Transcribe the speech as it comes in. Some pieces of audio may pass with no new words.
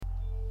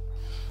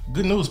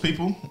Good news,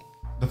 people.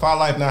 Defy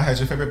Life now has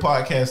your favorite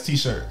podcast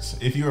t-shirts.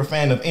 If you're a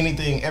fan of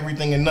anything,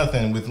 everything, and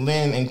nothing with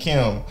Lynn and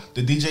Kim,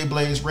 the DJ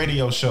Blaze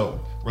radio show,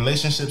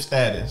 Relationship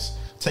Status,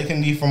 Taking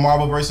Knee from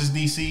Marvel vs.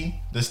 DC,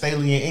 the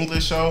Staley and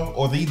English show,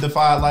 or the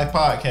Defy Life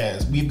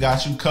podcast, we've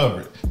got you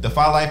covered.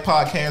 Defy Life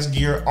podcast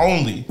gear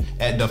only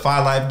at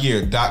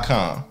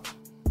defylifegear.com.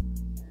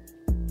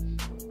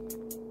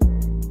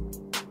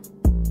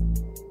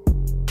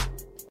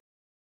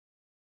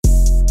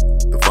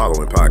 The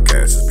following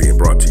podcast is being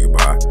brought to you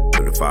by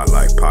the Defy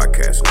Life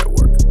Podcast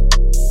Network.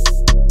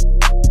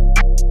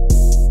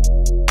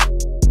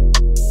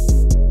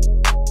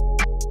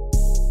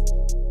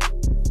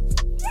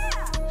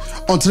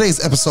 On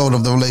today's episode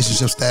of the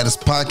Relationship Status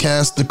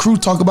Podcast, the crew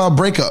talk about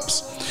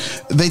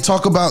breakups. They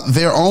talk about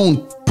their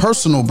own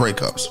personal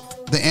breakups.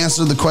 They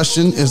answer the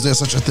question, is there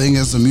such a thing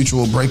as a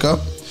mutual breakup?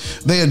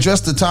 They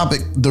address the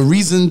topic, the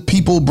reason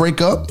people break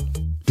up.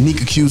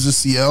 Neek accuses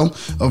CL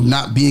of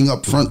not being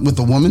upfront with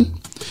a woman.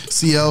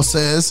 CL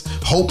says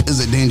hope is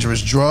a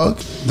dangerous drug.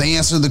 They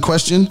answer the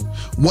question,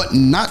 what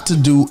not to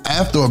do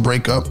after a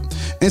breakup.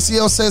 And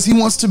CL says he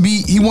wants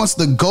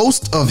the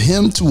ghost of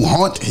him to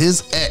haunt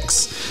his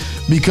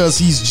ex because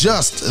he's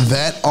just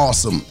that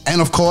awesome.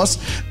 And of course,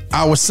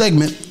 our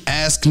segment,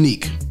 Ask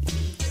Neek.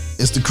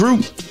 It's the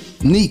crew,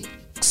 Neek,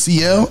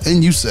 CL,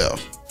 and Yusel.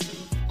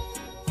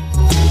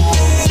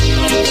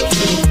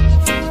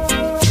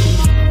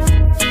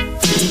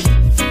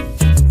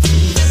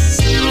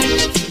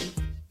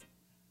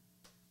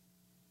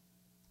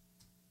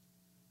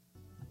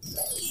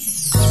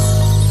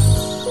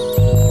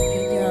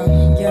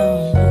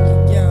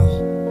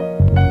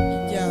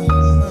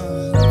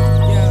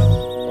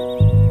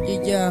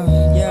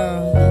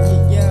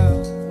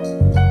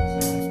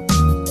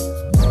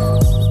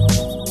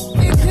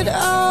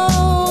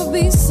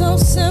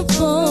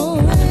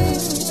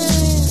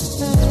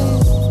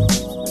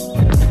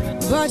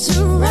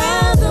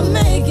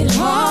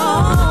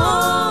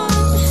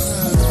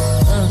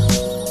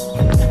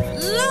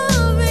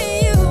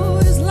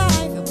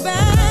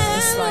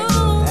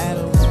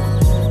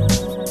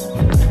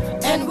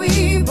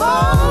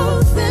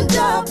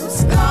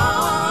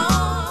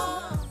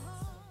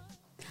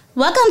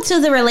 Welcome to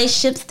the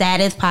Relationship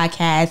Status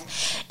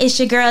Podcast. It's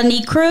your girl,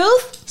 Neek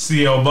Cruz.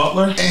 CL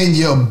Butler. And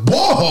your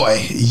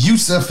boy,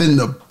 Yusef in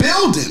the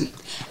building.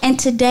 And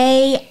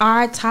today,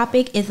 our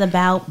topic is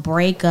about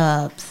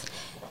breakups.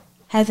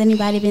 Has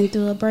anybody been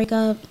through a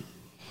breakup?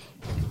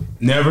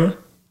 Never.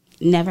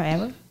 Never,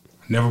 ever?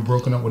 Never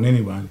broken up with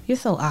anybody. You're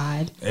so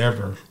odd.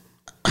 Ever.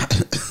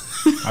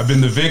 I've been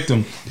the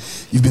victim.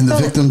 You've been the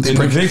victim? The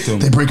victim.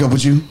 They break up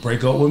with you?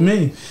 Break up with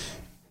me.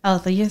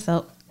 Oh, so you're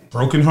so...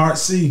 Broken Heart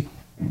C.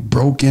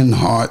 Broken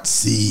Heart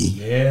C.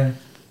 Yeah.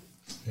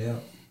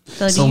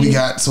 So we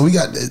got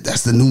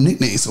that's the new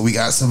nickname. So we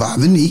got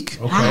Surviving Neek.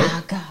 Okay.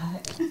 Oh,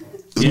 God.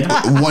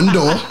 Yeah. One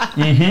door.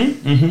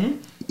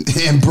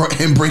 And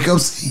break up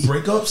C.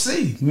 Break up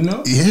C, you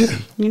know? Yeah.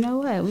 You know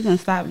what? We're going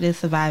to stop this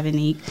Surviving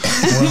Neek.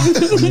 Well,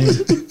 I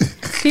mean,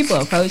 People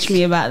approach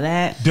me about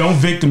that. don't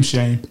victim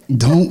shame.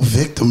 Don't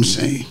victim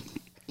shame.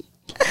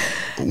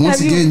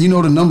 Once again, you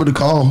know the number to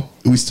call.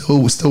 We're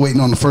still waiting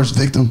on the first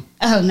victim.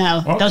 Oh,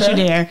 no. Okay. Don't you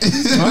dare.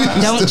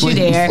 Don't Still you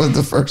waiting dare. for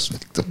the first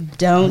victim.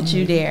 Don't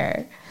you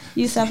dare.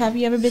 Yusef, have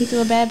you ever been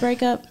through a bad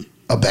breakup?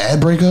 A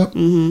bad breakup?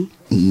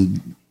 Mm-hmm.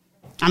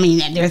 I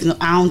mean, I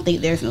don't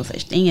think there's no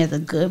such thing as a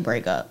good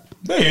breakup.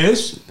 There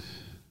is.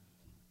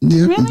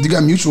 Yeah. Really? You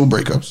got mutual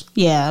breakups.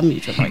 Yeah, a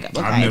mutual breakup.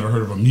 Okay. I've never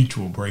heard of a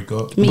mutual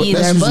breakup. Me either,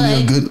 That's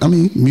usually a good. I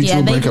mean,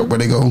 mutual breakup where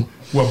they go.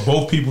 Well,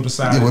 both people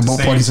decide Yeah, at where the both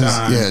same parties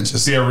time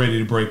they're ready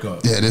to break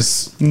up. Yeah,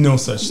 this. No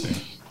such thing.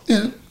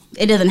 Yeah.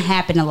 It doesn't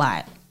happen a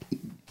lot.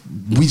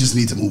 We just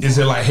need to move. Is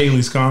it like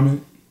Haley's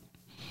comment?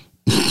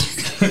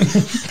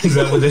 Is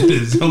that what it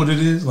is? Is that what it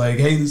is? Like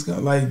Haley's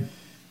comment? Like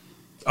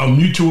a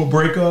mutual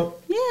breakup?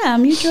 Yeah, a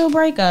mutual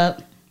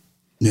breakup.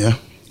 Yeah.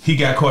 He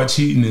got caught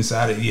cheating and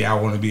decided, I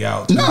want to be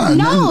out.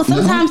 No,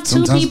 sometimes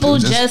two people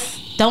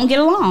just don't get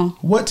along.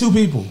 What two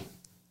people?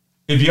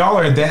 If y'all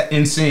are that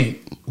in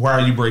sync, why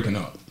are you breaking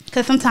up?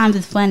 Because sometimes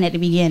it's fun at the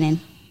beginning.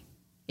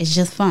 It's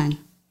just fun.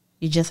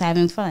 You're just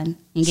having fun.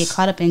 You get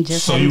caught up in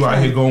just So having you fun.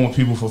 out here going with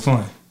people for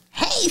fun?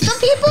 Hey, some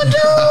people do.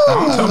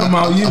 I'm talking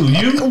about you.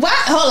 You? What?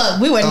 Hold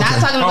up. We were not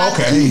talking about...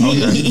 Okay.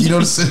 You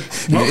know the.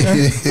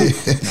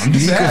 Okay. I'm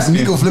just asking.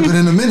 Nico flip it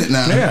in a minute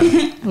now. Yeah.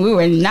 We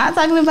were not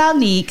talking about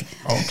Neek.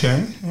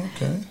 Okay.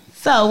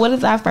 So what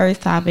is our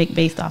first topic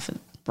based off of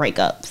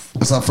breakups?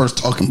 That's our first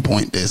talking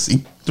point there,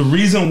 see? The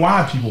reason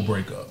why people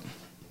break up.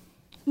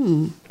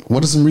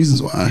 What are some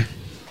reasons why?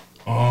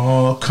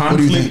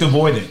 Conflict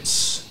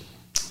avoidance.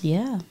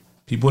 Yeah.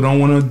 People don't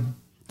want to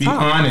be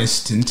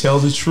honest and tell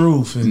the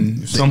truth.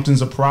 And if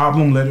something's a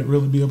problem, let it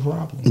really be a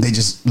problem. They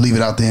just leave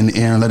it out there in the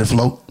air and let it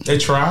float. They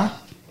try.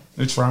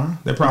 They're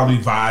probably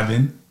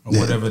vibing or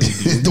whatever they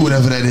do.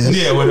 Whatever that is.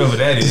 Yeah, whatever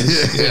that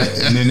is.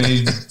 Yeah. And then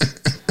they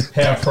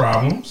have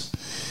problems.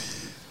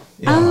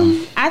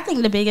 Yeah. I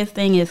think the biggest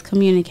thing is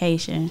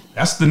communication.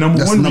 That's the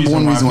number one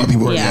reason why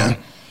people break up.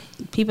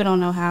 people don't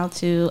know how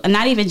to, and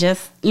not even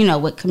just,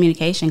 with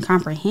communication,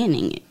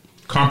 comprehending it.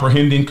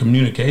 Comprehending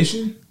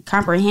communication?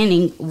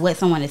 Comprehending what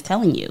someone is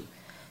telling you.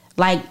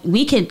 Like,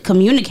 we could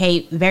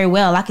communicate very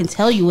well. I can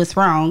tell you what's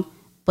wrong,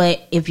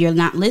 but if you're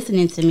not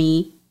listening to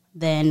me,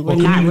 then we're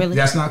not really.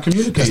 That's not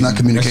communication. That's not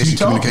communication.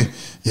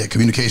 That's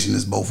Communication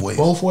is both ways.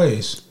 Both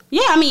ways.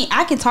 Yeah, I mean,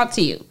 I can talk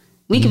to you.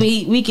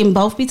 We can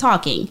both be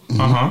talking.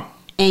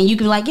 And you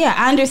can be like, yeah,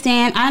 I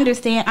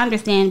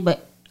understand.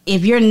 But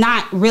if you're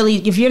not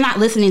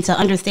listening to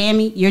understand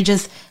me, you're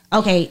just,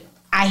 okay,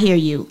 I hear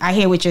you. I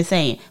hear what you're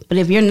saying. But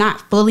if you're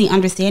not fully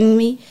understanding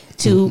me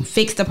to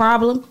fix the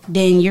problem,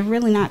 then you're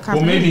really not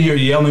comprehending. Well, maybe you're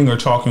yelling or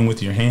talking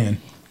with your hand.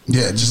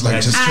 Yeah, just I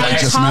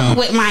talk now.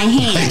 with my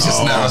hand.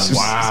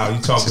 Wow,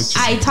 you talk with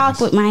your I talk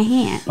with my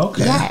hand.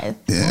 Okay. Yes.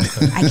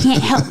 Yeah. I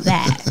can't help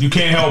that. You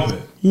can't help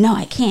it. No,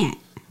 I can't.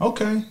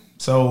 Okay.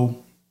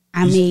 So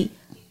I mean,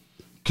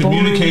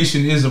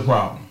 communication is a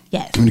problem.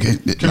 yes.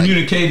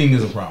 Communicating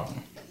is a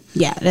problem.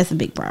 Yeah, that's a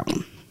big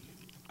problem.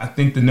 I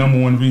think the number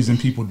one reason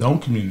people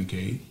don't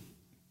communicate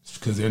is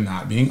because they're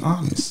not being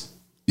honest.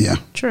 Yeah.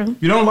 True.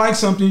 You don't like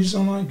something, you just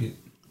don't like it.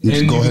 You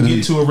just And go you ahead can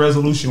and- get to a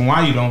resolution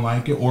why you don't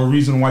like it or a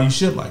reason why you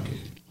should like it.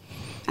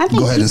 I think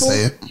Go ahead and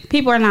say it.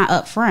 People are not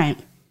upfront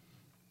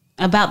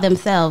about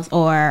themselves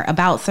or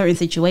about certain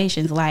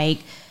situations. Like,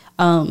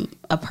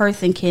 a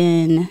person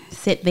can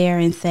sit there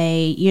and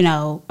say,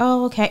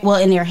 oh, okay.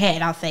 Well, in their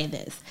head, I'll say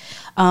this.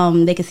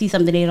 They can see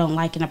something they don't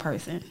like in a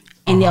person,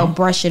 and they'll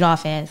brush it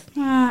off as,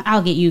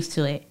 I'll get used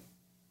to it.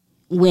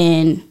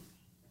 When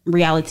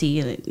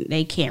reality,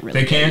 they can't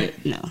really. They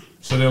can't? No.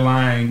 So they're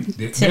lying.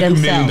 They're themselves.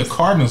 committing the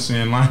cardinal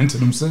sin, lying to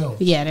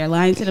themselves. Yeah, they're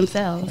lying to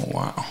themselves. Oh,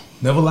 wow.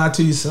 Never lie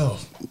to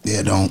yourself.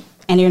 Yeah, don't.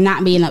 And they're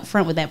not being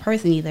upfront with that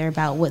person either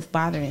about what's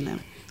bothering them.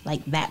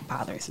 Like, that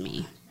bothers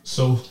me.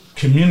 So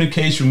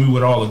communication, we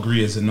would all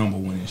agree, is the number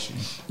one issue.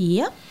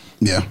 Yep.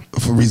 Yeah,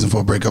 for reason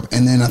for a breakup.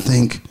 And then I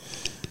think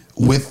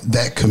with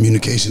that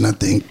communication, I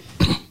think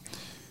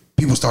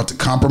people start to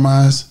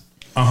compromise.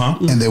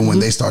 And then when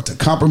they start to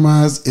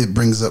compromise, it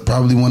brings up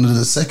probably one of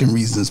the second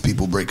reasons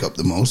people break up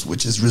the most,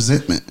 which is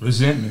resentment.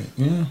 Resentment,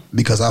 yeah.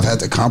 Because I've had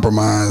to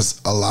compromise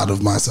a lot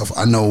of myself.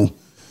 I know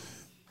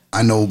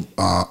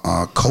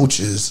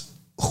coaches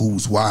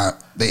whose why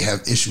they have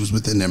issues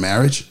within their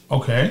marriage.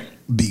 Okay.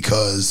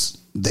 Because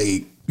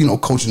they,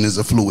 coaching is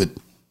a fluid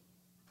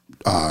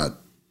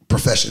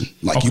profession.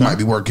 Like, you Okay. might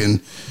be working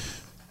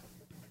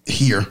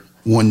here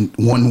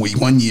one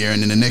week, 1 year,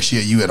 and then the next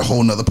year you at a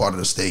whole nother part of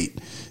the state.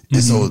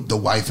 And so the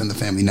wife and the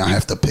family now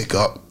have to pick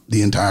up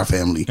the entire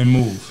family And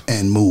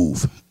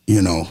move.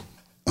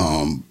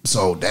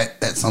 So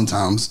that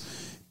sometimes,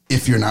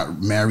 if you're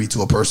not married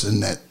to a person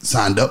that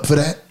signed up for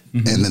that,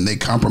 and then they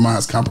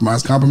compromise,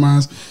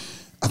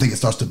 I think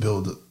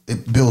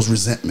it builds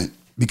resentment,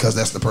 because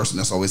that's the person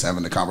that's always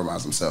having to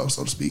compromise themselves,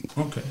 so to speak.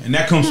 Okay. And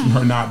that comes from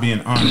her not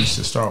being honest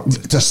to start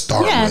with.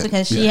 Yeah,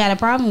 because she had a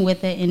problem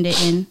with it and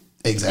didn't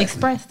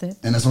express it.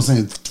 And that's what I'm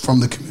saying. From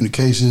the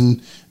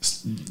communication,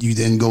 you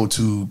then go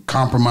to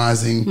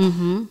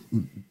compromising.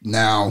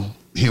 Now,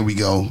 here we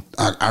go.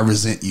 I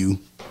resent you.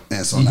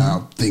 And so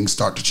now things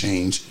start to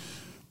change.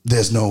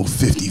 There's no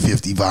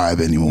 50-50 vibe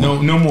anymore.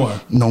 No more.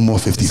 No more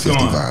 50-50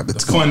 Gone. vibe. The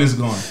fun is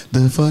gone.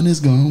 The fun is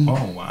gone.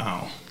 Oh,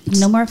 wow.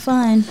 No more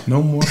fun.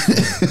 No more.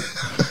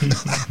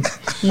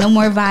 No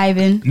more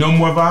vibing. No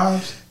more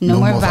vibes? No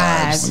more more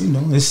vibes.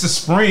 vibes. It's the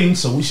spring,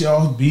 so we should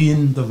all be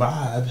in the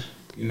vibe,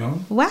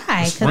 Why? The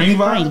 'Cause spring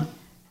vibe?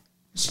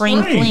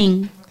 Spring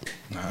fling.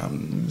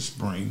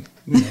 Spring.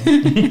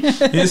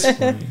 It's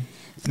spring.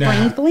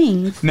 Spring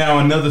flings. Now,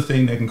 another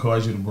thing that can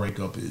cause you to break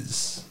up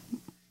is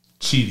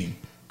cheating.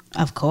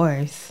 Of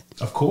course.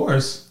 Of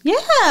course.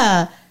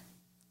 Yeah.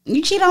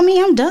 You cheat on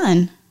me, I'm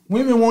done.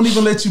 Women won't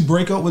even let you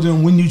break up with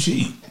them when you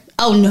cheat.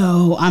 Oh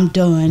no, I'm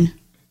done.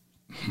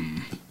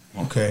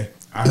 Okay.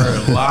 I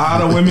heard a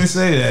lot of women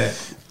say that.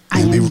 I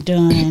am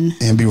done.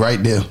 And be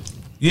right there.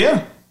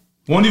 Yeah.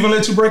 Won't even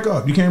let you break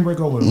up. You can't break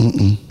up with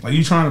them. Like,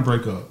 you trying to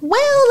break up.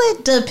 Well,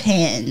 it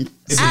depends.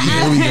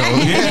 Here we go.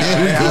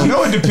 Yeah, I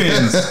know it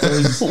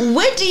depends.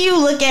 What do you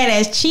look at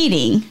as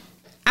cheating?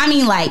 I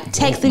mean, like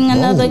texting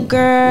another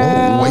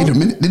girl. Whoa, wait a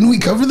minute. Didn't we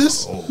cover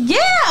this? Yeah,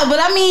 but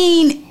I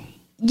mean,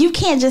 you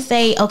can't just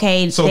say,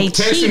 okay, So they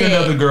texting cheated.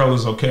 another girl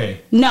is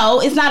okay. No,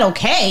 it's not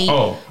okay.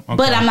 Oh, okay.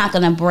 But I'm not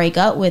going to break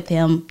up with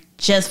him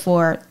just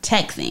for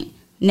texting.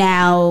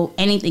 Now,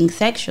 anything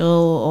sexual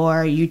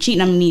or you're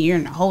cheating on me, you're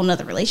in a whole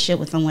nother relationship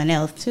with someone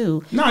else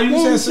too. No, you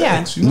Then, just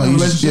had sex. You're not in a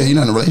relationship. You're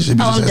not in a relationship.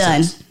 You Oh, I'm just had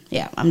done. sex.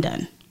 Yeah, I'm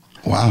done.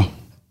 Wow.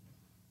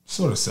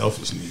 Sort of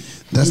selfish,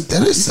 nigga.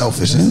 That is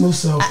selfish, A isn't little it?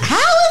 selfish. How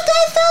is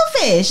that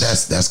selfish?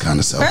 That's kind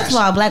of selfish. First of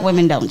all, black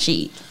women don't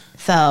cheat.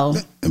 So,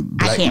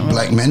 I can't really.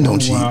 Black men don't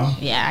cheat. Wow.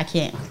 Yeah, I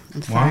can't.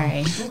 I'm Wow. sorry.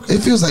 It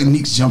feels like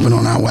Neek's jumping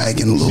on our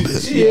wagon a little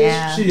bit.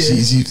 Yeah. She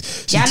is. She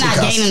Y'all took not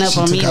our- gaining up she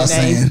on took me our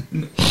today.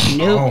 saying.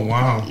 Nope. Oh,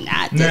 wow.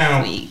 Not this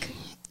Now, week.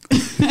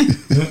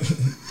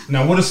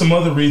 now, what are some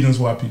other reasons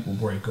why people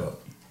break up?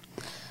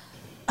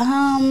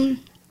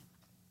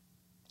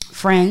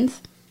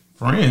 Friends.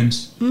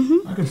 Friends?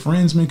 How can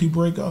friends make you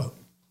break up?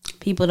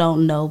 people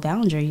don't know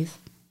boundaries.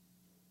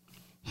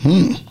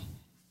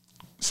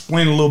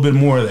 Explain a little bit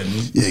more of that.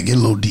 Nick. Yeah, get a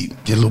little deep.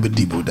 Get a little bit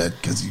deeper with that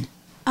because you.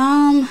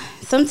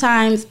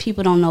 Sometimes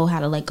people don't know how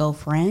to let go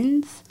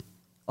friends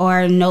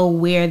or know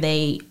where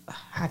they.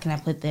 How can I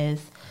put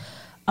this?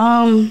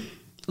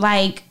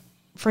 Like,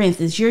 for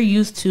instance, you're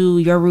used to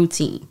your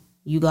routine.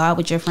 You go out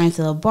with your friends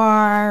to a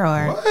bar,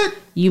 or What?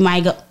 you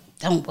might go.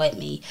 Don't wet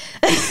me.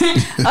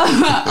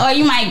 Or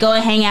you might go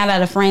and hang out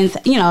at a friend's, a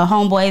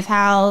homeboy's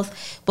house.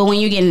 But when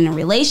you get in a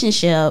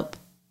relationship,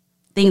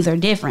 things are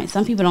different.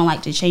 Some people don't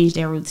like to change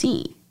their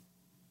routine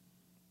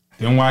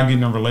Then why get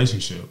in a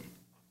relationship?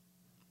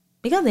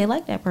 because they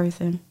like that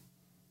person.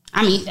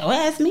 I mean, don't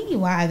ask me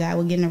why a guy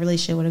would get in a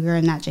relationship with a girl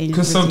and not change his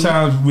Because routine.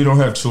 sometimes we don't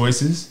have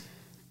choices.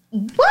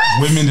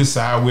 What? Women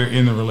decide we're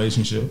in a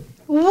relationship.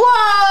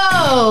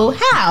 Whoa!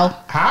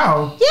 How?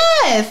 How?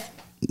 Yes.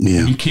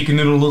 Yeah. You kicking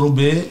it a little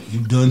bit.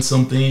 You've done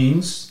some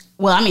things.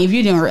 Well, I mean, if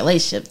you're doing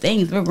relationship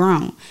things, we're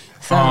grown.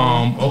 So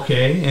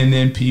Okay, and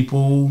then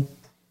people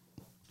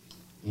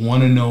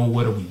want to know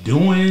what are we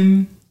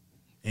doing,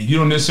 and you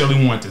don't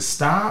necessarily want to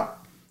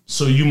stop,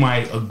 so you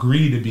might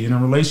agree to be in a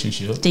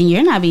relationship. then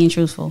you're not being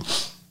truthful.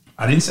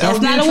 I didn't say I was That's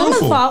being not a woman's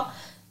truthful, fault.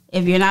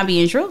 If you're not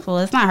being truthful,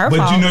 it's not her but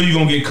fault. you know you're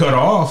gonna get cut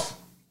off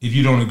if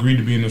you don't agree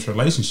to be in this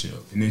relationship,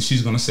 and then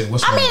she's gonna say,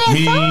 "What's I wrong mean, with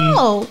it's me?"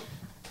 so.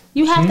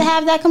 You have to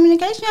have that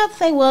communication. You have to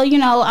say, well,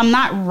 I'm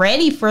not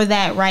ready for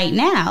that right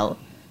now.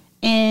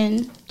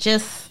 And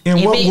just. In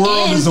if what it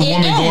world ends, is a it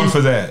woman going ends. for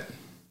that?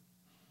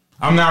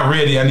 I'm not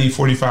ready. I need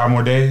 45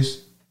 more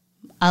days.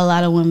 A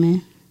lot of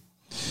women.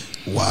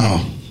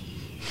 Wow.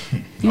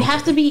 You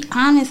have to be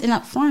honest and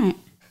upfront.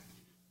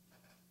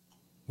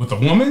 With a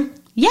woman?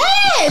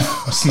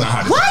 Yes! That's not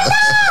how Why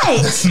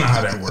not? That's not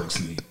how that works,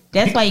 Nick.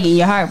 That's why you get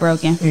your heart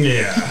broken.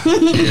 Yeah,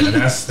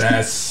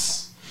 that's.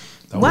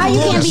 Why you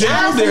can't be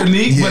out honest? there,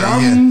 Nick?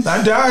 Yeah, but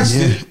I dodged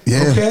Yeah. it.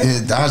 Yeah. Okay.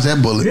 Yeah. Dodge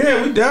that bullet.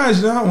 Yeah, we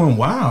dodged that one.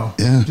 Wow.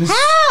 Yeah.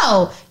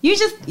 How?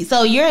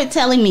 So you're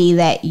telling me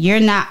that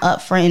you're not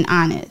upfront and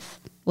honest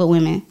with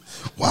women,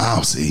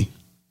 Wow. See.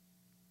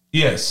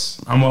 Yes,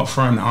 I'm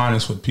upfront and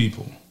honest with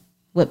people.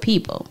 with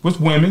people,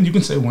 With women, you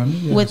can say women.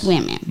 Yes. with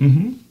women.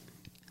 Mm-hmm.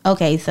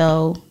 Okay,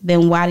 so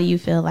then why do you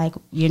feel like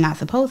you're not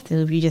supposed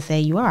to if you just say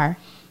you are?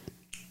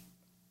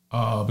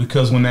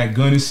 Because when that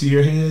gun is to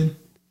your head,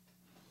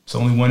 it's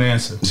only one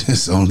answer.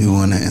 It's only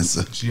one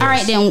answer. Yes. All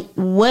right, then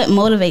what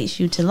motivates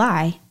you to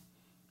lie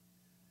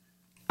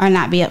or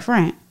not be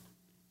upfront?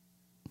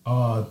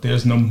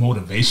 There's no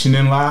motivation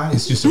in lie.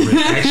 It's just a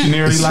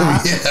reactionary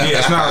lie. Yeah,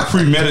 it's not a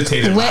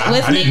premeditated lie.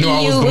 What's I didn't making know I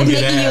was you? going What's to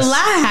get making you asked.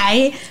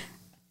 lie?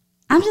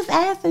 I'm just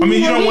asking. I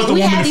mean, you don't want the we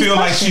woman have to these feel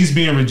like questions. she's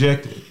being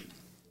rejected.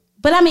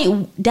 But I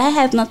mean, that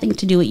has nothing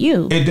to do with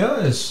you. It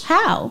does.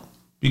 How?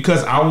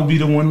 Because I will be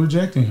the one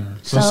rejecting her.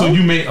 So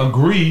you may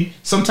agree.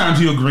 Sometimes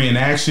you agree in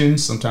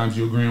actions. Sometimes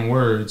you agree in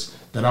words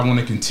that I want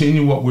to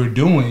continue what we're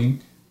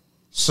doing.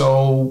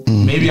 So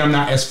maybe I'm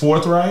not as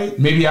forthright.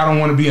 Maybe I don't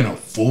want to be in a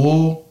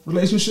full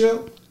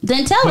relationship.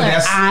 Then tell But her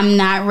that's- I'm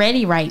not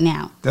ready right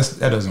now, That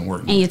doesn't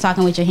work. and you're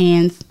talking with your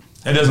hands.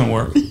 That doesn't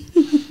work.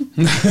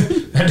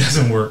 That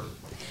doesn't work.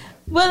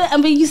 But I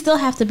mean, you still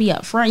have to be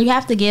upfront. You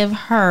have to give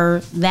her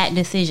that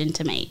decision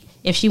to make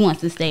if she wants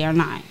to stay or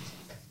not.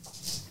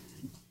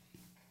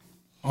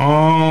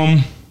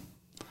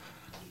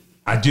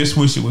 I just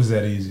wish it was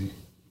that easy.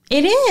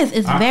 It is.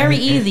 It's very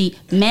and- easy.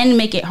 Men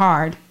make it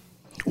hard.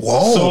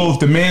 Whoa. So if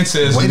the man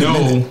says Wait a no,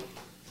 minute.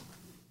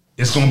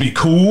 it's gonna be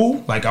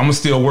cool. Like I'm gonna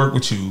still work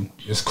with you.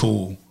 It's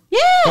cool. Yeah.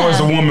 Or is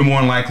the woman more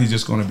than likely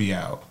just gonna be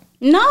out?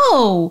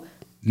 No.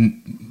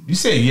 You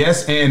say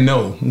yes and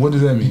no. What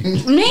does that mean?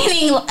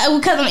 Meaning,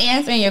 because I'm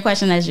answering your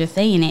question as you're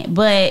saying it.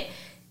 But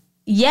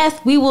yes,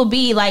 we will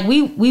be like,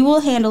 we will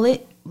handle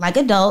it like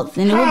adults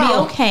and it will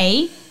How? be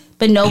okay.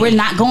 But no, we're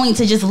not going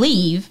to just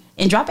leave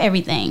and drop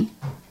everything.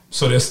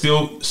 So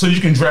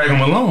you can drag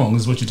them along,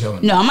 is what you're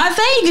telling me. No, I'm not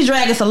saying you can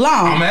drag us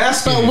along. I'm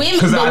asking, But women,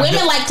 'cause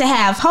women like to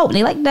have hope.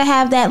 They like to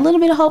have that little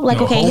bit of hope. Like,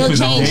 No, okay, hope he'll is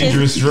a change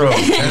dangerous his. drug.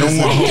 I don't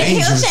want hope.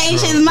 He'll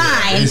change his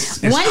mind.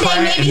 It's One day,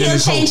 crack maybe and then he'll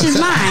it's change hope.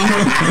 his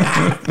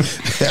mind.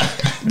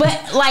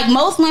 But like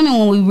most women,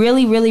 when we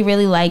really, really,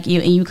 really like you,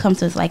 and you come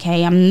to us like,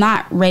 "Hey, I'm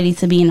not ready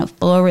to be in a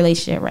full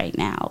relationship right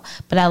now,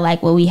 but I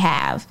like what we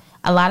have."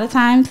 A lot of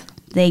times,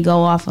 they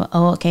go off of,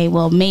 "Oh, okay,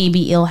 well,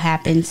 maybe it'll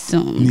happen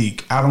soon."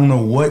 Neek, I don't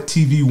know what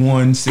TV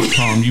One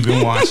sitcom you've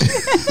been watching,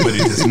 but it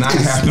does not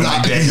happen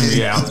like that in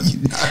reality.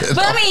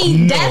 But I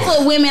mean, No. that's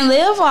what women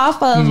live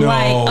off of. No.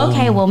 Like,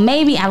 okay, well,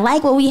 maybe I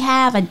like what we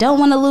have. I don't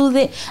want to lose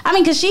it. I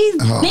mean, because she's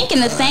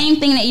thinking the same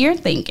thing that you're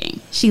thinking.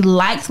 She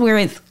likes where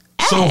it's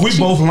at. So if we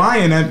both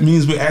lying, that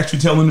means we're actually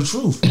telling the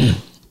truth.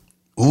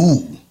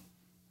 Ooh.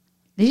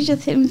 Did you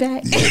just hit me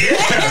back?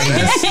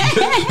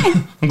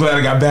 I'm glad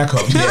I got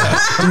backup.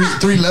 Yeah.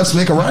 Three lefts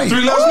make a right.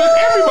 Three left,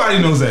 everybody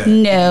knows that.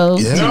 No.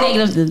 Yeah. Two No.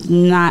 negatives does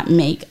not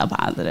make a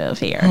positive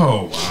here.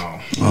 Oh,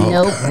 wow.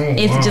 Nope. Oh,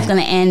 It's wow. just going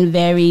to end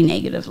very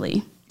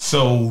negatively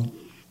So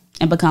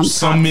and become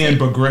some men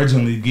toxic.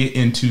 begrudgingly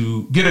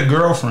get a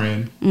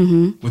girlfriend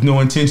with no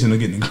intention of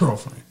getting a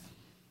girlfriend.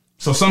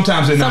 So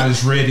sometimes they're not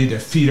as ready.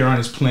 Their feet are on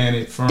this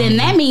planet. Then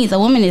that means a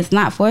woman is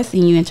not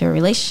forcing you into a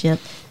relationship.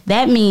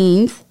 That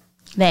means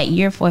that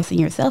you're forcing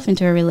yourself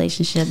into a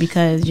relationship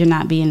because you're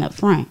not being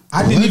upfront.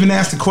 I didn't even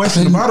ask the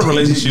question about a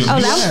relationship. Oh,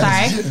 I'm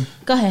sorry.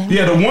 Go ahead.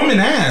 Yeah, the woman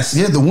asked.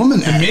 Yeah, the woman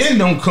The asked. men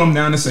don't come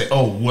down and say,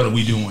 "Oh, what are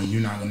we doing? You're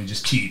not going to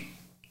just keep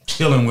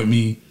chilling with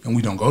me and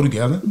we don't go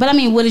together." But I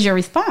mean, what is your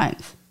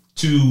response?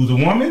 To the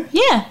woman?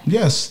 Yeah.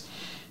 Yes.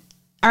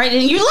 All right,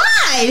 then you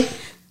lied.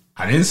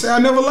 I didn't say I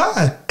never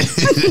lied.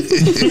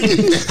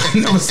 I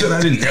never said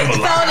I didn't never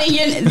lie.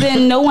 So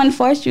then no one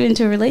forced you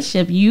into a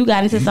relationship. You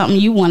got into something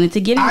you wanted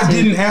to get into. I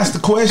didn't ask the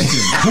question.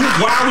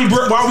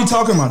 Why are we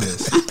talking about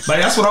this?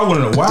 Like, that's what I want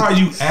to know. Why are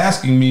you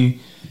asking me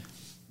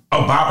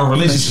about a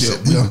relationship?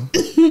 Yeah.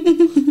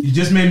 You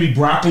just made me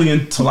broccoli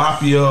and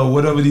tilapia or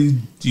whatever you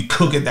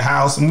cook at the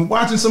house, and we're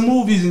watching some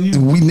movies,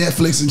 and We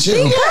Netflix and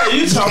chill.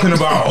 you talking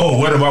about, oh,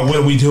 what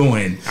are we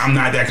doing? I'm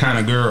not that kind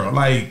of girl.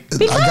 Like,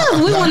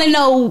 Because we want to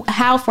know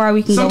how far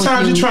we can go.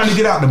 sometimes with you're you. trying to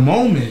get out the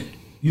moment.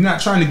 You're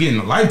not trying to get in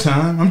a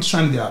lifetime. I'm just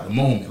trying to get out the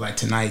moment. Like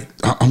tonight,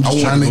 I'm just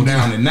I trying want to to go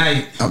down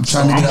tonight. I'm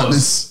trying to get out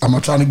this. I'm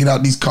trying to get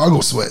out these cargo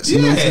sweats.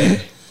 You know what I'm Yeah.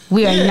 saying?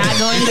 We are not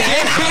going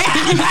there.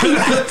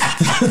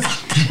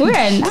 We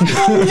are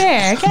not going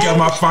there. Okay. Got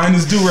my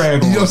finest do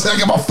rag You know on. what I'm saying? I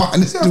got my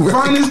finest do rag.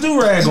 Finest do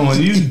rag on.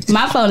 You.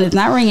 My phone is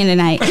not ringing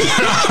tonight.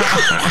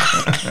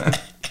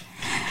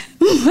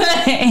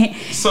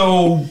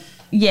 So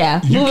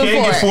Yeah, you moving can't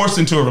forward. get forced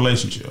into a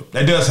relationship.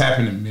 That does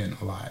happen to men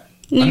a lot.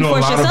 You I know a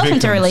force lot of yourself into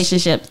victims.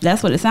 relationships.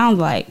 That's what it sounds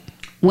like.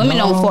 Women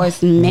No, don't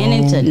force men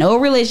into no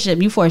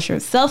relationship. You force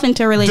yourself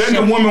into a relationship.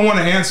 Doesn't the woman want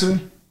to answer?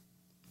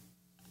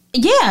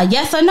 Yeah,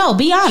 yes or no.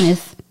 Be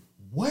honest.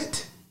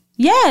 What?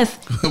 Yes.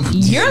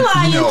 You're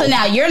lying. No. So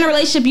now you're in a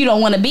relationship you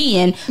don't want to be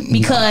in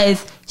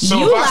because So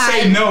you if lied.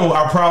 I say no,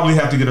 I'll probably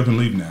have to get up and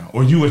leave now,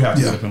 or you would have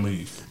to Yeah. get up and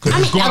leave because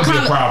I it's mean, going to be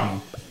a a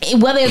problem.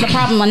 Whether it's a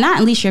problem or not,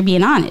 at least you're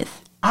being honest.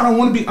 I don't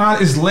want to be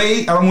honest. It's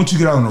late. I don't want you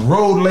to get out on the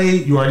road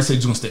late. You already said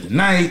you're gonna stay the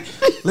night.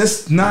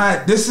 Let's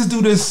just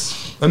do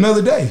this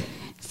another day.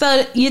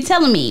 So you're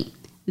telling me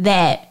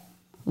that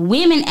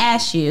women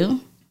ask you,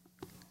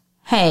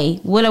 "Hey,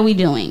 what are we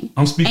doing?"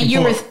 I'm speaking. and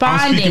you're I'm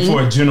responding. speaking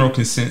for a general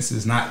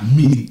consensus, not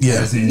me Yeah.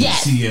 as in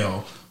Yes.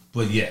 CL,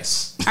 but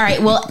yes, All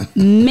right. Well,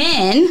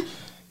 men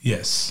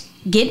yes,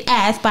 get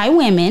asked by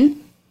women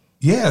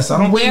yes. I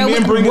don't Where think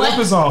men we- bring what- it up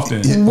as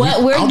often. what I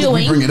we're don't think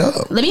we doing. bring it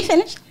up. Let me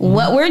finish.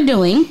 What we're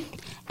doing,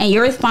 and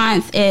your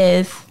response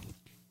is,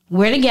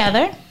 "We're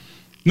together."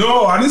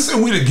 No, I didn't say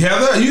we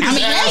together. You just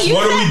mean, yeah, asked, you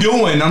 "What are we said-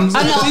 doing?" I'm just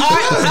Oh no! like, All "We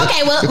right. good.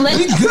 Okay. Well,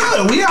 We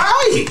good. We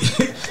alright."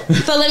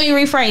 so let me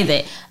rephrase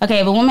it. Okay,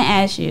 if a woman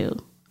asks you,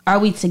 "Are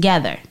we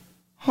together?"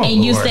 Oh,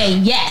 and you Lord. say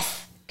yes,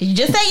 because you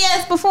just say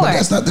yes before. But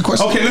that's not the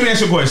question. Okay, let me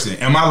ask you a question.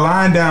 Am I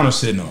lying down or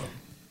sitting up?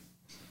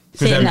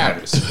 'Cause Sitting that up.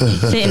 matters.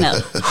 Sitting up.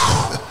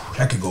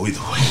 That could go either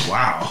way.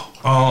 Wow.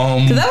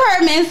 Because I've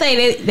heard men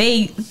say that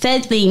they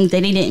said things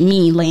that they didn't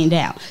mean laying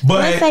down. But-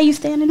 Let's say you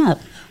standing up.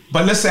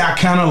 But let's say I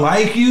kind of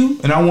like you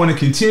and I want to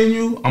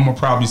continue. I'm gonna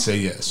probably say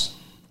yes.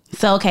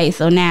 So okay,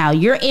 so now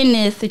you're in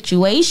this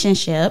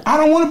situationship. I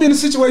don't want to be in a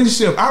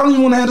situationship. I don't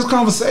even want to have this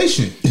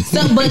conversation.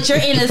 So, but you're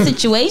in a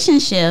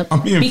situationship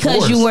I'm being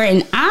because you forced.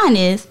 weren't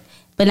honest.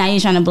 But now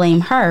you're trying to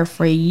blame her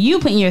for you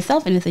putting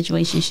yourself in a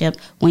situationship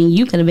when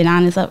you could have been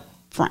honest up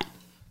front.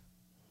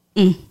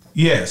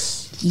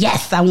 Yes,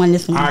 Yes, I won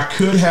this one. I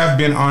could have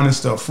been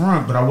honest up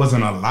front, but I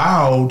wasn't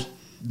allowed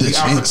The the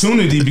chance.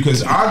 opportunity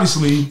because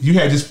obviously you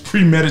had this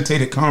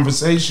premeditated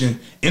conversation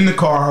in the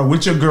car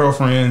with your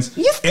girlfriends,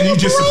 You and you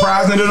just still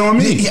surprising it on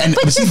me. Yeah,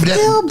 But you're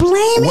still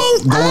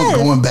blaming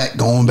us.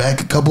 Going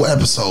back a couple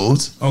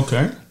episodes.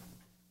 Okay.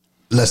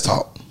 Let's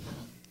talk.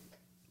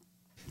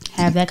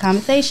 Have that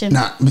conversation.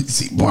 Now,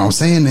 see, what I'm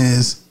saying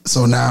is,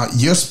 so now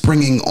you're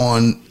springing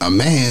on a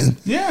man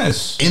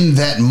Yes. in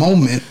that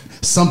moment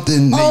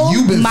something that Oh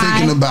you've been my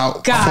thinking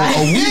about God. for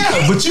a week.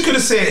 Yeah, but you could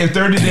have said in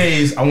 30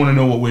 days, I want to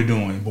know what we're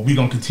doing, but we're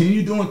gonna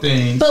continue doing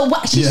things. But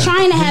what, she's Yeah.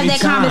 trying to Give have me that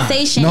time.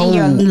 conversation, No. and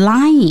you're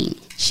lying.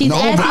 She's No,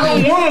 but I asking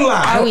don't you, want to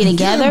lie. "Are we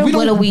together? Yeah, we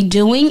What don't- are we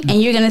doing?"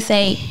 And you're gonna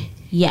say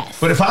yes.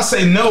 But if I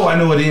say no, I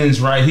know it ends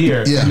right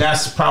here, Yeah. and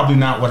that's probably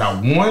not what I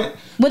want.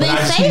 But I then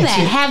just say need that.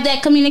 to- Have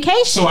that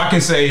communication. so I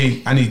can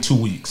say I need 2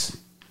 weeks.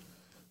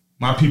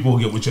 My people will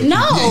get with your No.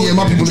 people. Yeah,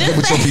 my people Just live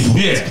with your say- people.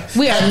 Yeah.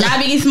 We are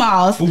not Biggie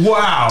Smalls.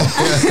 Wow.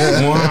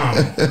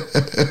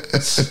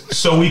 Wow.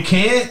 So we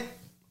can't.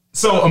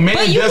 So a man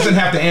But you doesn't can-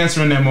 have to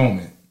answer in that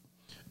moment.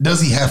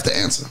 Does he have to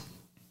answer?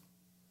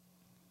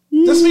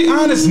 Let's be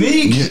honest,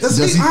 Neek. Yeah, Let's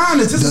does be he-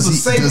 honest. This does is a he-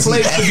 safe does he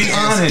place to have be to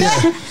answer?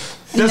 honest.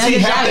 Does he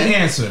No, have to Johnny.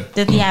 answer?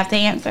 Does he have to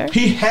answer?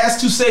 He has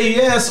to say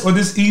yes, or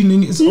this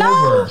evening is No,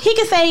 over. he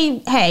could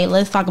say, "Hey,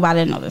 let's talk about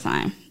it another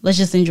time. Let's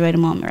just enjoy the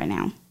moment right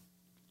now."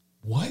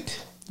 What?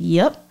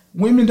 Yep.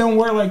 Women don't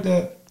work like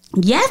that.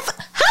 Yes.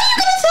 How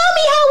you gonna tell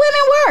me how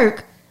women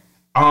work?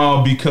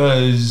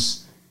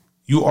 Because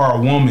you are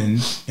a woman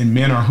and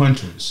men are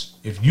hunters.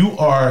 If you're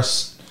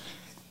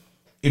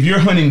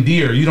hunting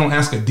deer, you don't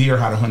ask a deer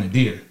how to hunt a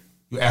deer.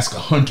 You ask a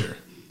hunter.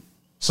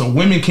 So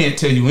women can't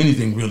tell you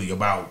anything really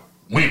about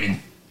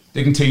women.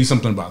 They can tell you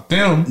something about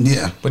them.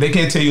 Yeah. But they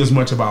can't tell you as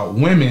much about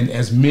women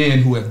as men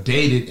who have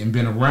dated and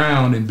been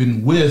around and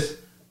been with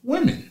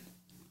women.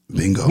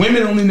 Bingo.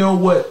 Women only know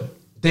what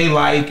they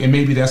like, and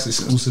maybe that's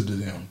exclusive to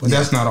them. But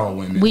that's not all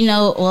women. We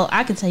know. Well,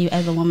 I can tell you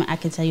as a woman, I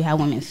can tell you how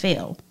women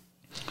feel.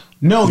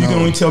 No, you can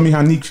only tell me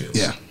how Neek feels.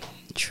 Yeah.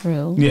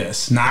 True.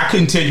 Yes. Now, I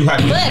couldn't tell you how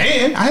to be a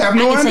man. I have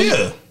no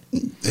idea.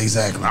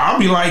 Exactly. I'll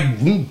be like,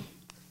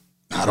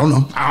 I don't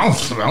know. I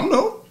don't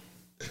know.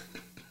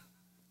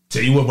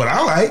 Tell you what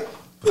I like.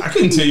 I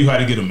couldn't tell you how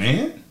to get a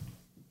man.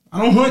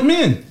 I don't hunt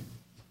men.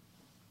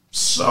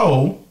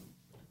 So,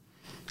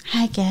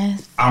 I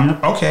guess. I'm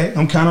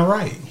kind of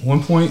right.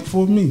 1 point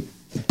for me.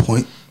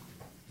 Point.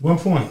 1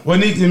 point. Well,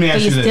 Nick, let me But ask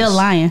you you're this. still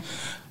lying.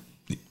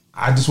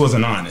 I just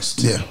wasn't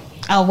honest. Yeah.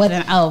 Oh,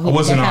 wasn't. Oh, I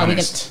wasn't that's how we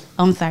honest. get-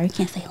 I'm sorry.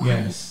 Can't say lying.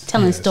 Yes.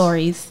 Telling Yes.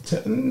 stories.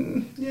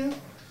 Yeah.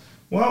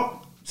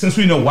 Well, since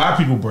we know why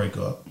people break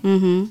up,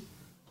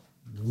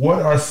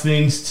 what are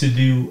things to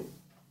do?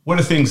 What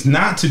are things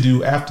not to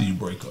do after you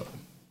break up?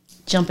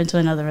 Jump into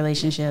another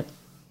relationship.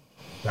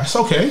 That's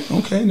okay.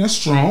 Okay, that's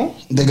strong.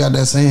 They got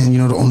that saying,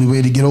 the only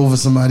way to get over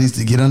somebody is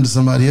to get under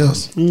somebody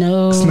else.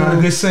 No. It's not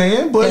a good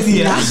saying, but It's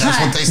yeah, not. That's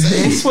what they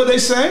say. that's what they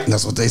say.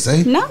 That's what they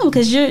say. No,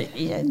 because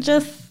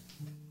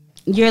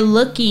you're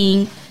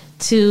looking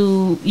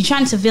to, you're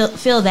trying to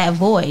fill that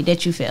void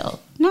that you feel.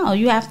 No,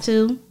 you have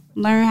to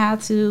learn how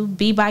to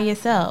be by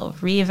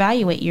yourself,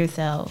 reevaluate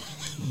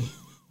yourself,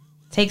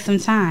 take some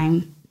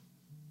time,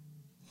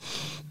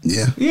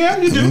 Yeah. Yeah,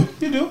 you do.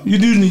 You do. You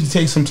do need to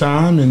take some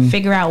time and.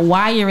 figure out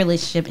why your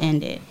relationship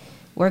ended,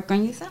 work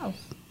on yourself.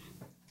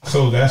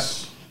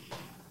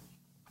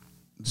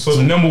 So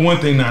the number one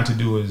thing not to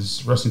do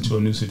is rush into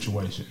a new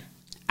situation.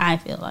 I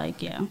feel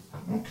like, yeah.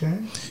 Okay.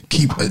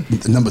 Keep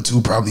number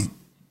 2, probably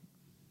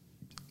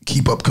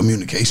keep up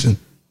communication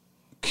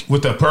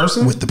With that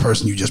person? with the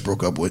person you just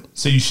broke up with.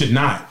 So you should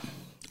not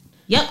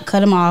Yep, cut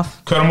them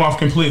off, cut them off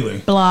completely.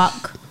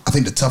 block. I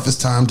think the toughest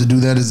time to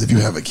do that is if you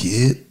have a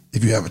kid,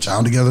 if you have a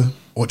child together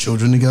or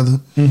children together,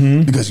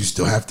 because you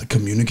still have to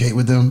communicate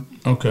with them.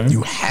 Okay.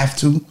 You have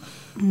to,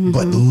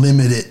 but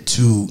limit it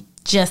to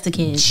Just the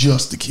kids.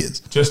 just the kids.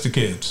 Just the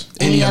kids.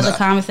 Any other other-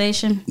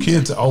 conversation?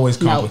 Kids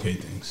always No.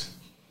 complicate things.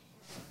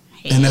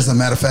 And as a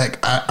matter of fact,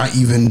 I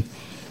even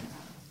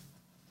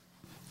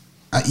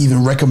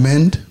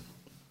recommend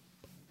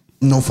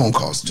no phone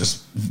calls,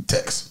 just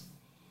text.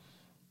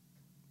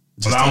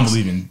 But I don't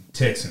believe in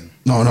texting.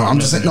 No, I'm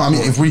just saying. No, I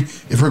mean, if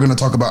we're gonna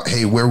talk about,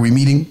 hey, where are we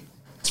meeting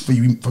for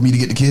me to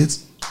get the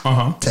kids,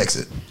 text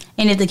it.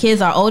 And if the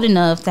kids are old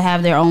enough to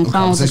have their own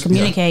phones to conversation,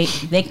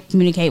 communicate, they can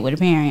communicate with a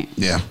parent.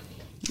 Yeah,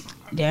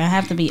 They don't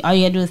have to be. All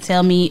you gotta do is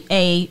tell me,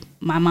 hey,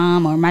 my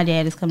mom or my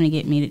dad is coming to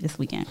get me this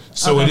weekend.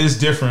 So Okay. it is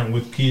different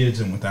with kids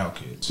and without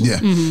kids. yeah.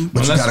 But you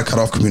Unless- gotta cut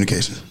off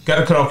communication. Got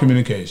to cut off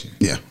communication.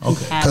 Yeah,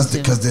 Okay. Have to.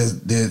 because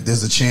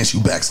there's a chance you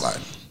backslide.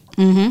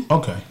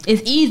 Okay.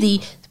 It's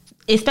easy,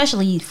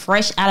 especially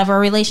fresh out of a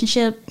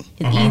relationship.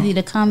 It's easy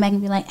to come back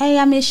and be like, hey,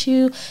 I miss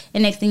you.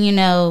 And next thing you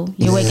know,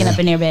 you're waking Yeah. up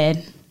in their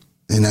bed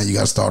And now you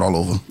gotta start all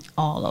over.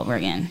 all over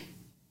again.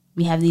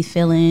 You have these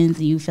feelings,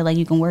 and you feel like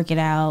you can work it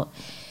out,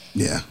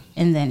 Yeah,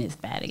 and then it's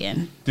bad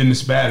again. Then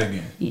it's bad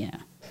again. Yeah.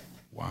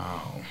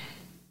 Wow.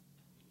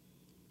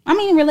 I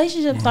mean,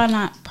 relationships are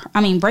not,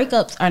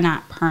 breakups are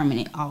not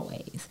permanent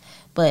always,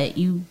 but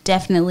you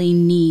definitely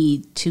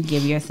need to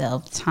give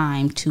yourself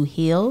time to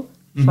heal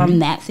from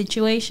that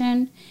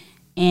situation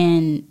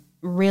and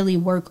really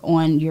work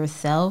on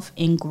yourself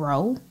and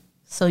grow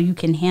so you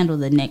can handle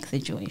the next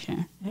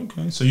situation.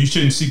 Okay. So you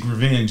shouldn't seek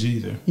revenge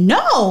either.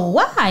 No,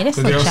 why? That's Because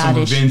so there are some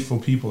childish. revengeful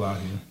people out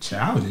here.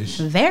 Childish?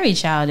 Very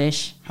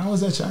childish. How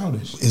is that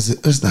childish? is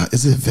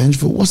it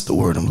vengeful? What's the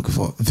word I'm looking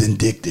for?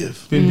 Vindictive.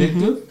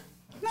 Vindictive?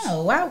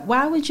 No,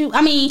 why would you?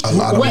 I mean, A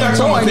lot of We're not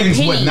people- talking about things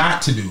what depending-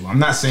 not to do. I'm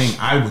not saying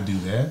I would do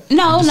that.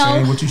 No, I'm just no.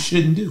 saying what you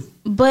shouldn't do.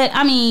 But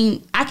I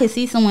mean, I could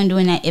see someone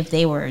doing that if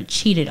they were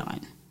cheated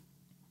on.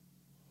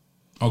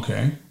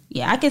 Okay.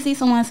 Yeah, I could see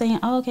someone saying,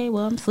 "Oh, okay,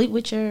 well, I'm sleep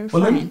with your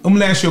Well, friend." I'm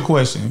gonna ask you a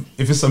question.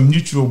 If it's a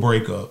mutual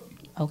breakup,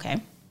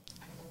 Okay,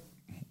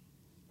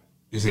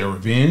 is there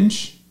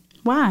revenge?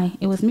 why?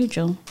 It was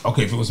mutual.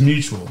 Okay, if it was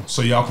mutual,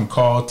 so y'all can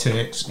call,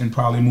 text, and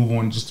probably move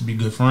on just to be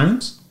good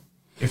friends.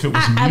 If it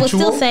was I would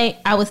mutual,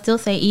 still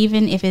say,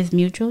 even if it's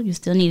mutual, you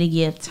still need to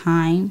give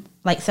time,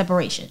 like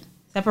separation.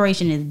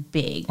 Separation is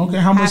big. okay,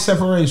 how much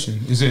separation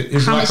is it?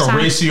 Is it How like much a time?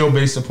 ratio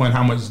based upon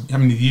how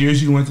many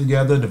years you went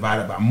together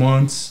divided by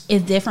months?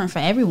 It's different for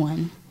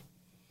everyone.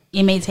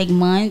 It may take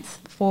months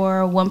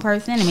for one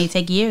person. It may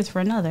take years for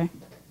another.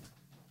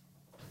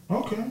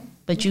 Okay.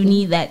 But you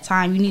need that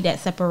time. You need that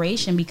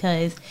separation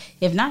because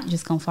if not, you're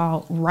just gonna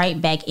fall right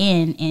back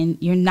in, and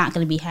you're not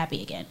gonna be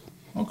happy again.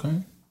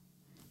 Okay.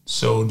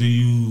 So do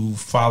you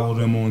follow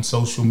them on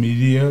social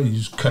media? You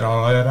just cut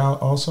all that out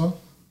also?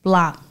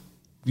 Block.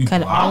 You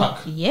Cut it all.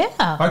 block?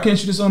 Yeah. Why can't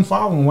you just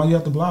unfollow them? Why you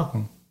have to block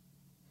them?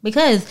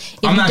 Because if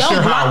I'm you not don't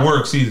sure block, how it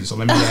works either, so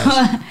let me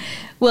ask you.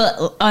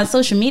 well, on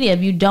social media,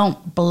 if you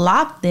don't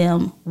block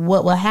them,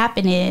 what will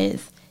happen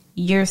is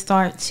you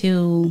start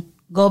to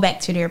go back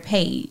to their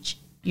page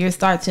You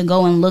start to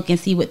go and look and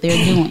see what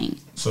they're doing.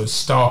 So it's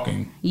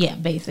stalking. Yeah,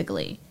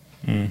 basically.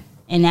 And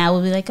now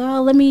we'll be like,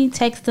 oh, let me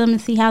text them and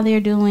see how they're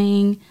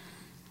doing.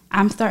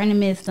 I'm starting to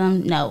miss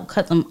them. No,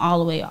 cut them all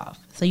the way off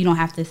so you don't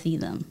have to see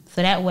them.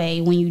 So that way,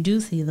 when you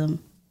do see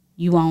them,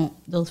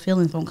 those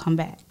feelings won't come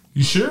back.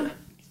 You sure?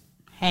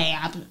 Hey,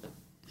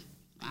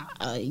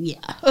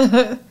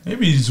 yeah.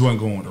 Maybe you just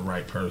wasn't going with the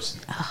right person.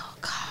 Oh,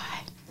 God.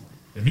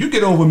 If you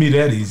get over me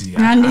that easy,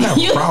 I knew have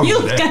a problem you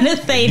with was that. gonna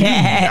say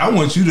that. I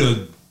want you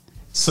to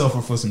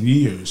suffer for some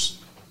years.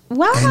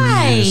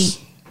 Why?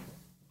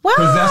 Why?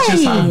 Because that's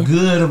just how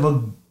good of a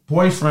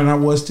boyfriend I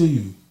was to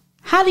you.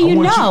 How do you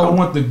know? I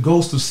want the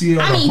ghost of CL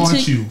to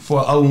haunt you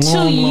for a long,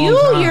 long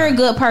time. You're a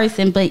good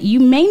person, but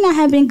you may not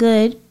have been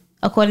good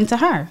according to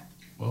her.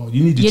 Well,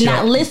 you need to You're check.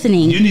 not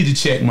listening. You need to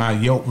check my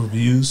Yelp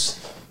reviews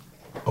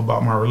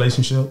about my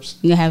relationships.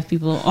 You have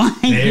people on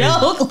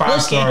Yelp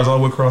 5 stars all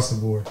the way across the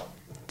board.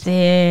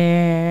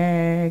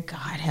 Dear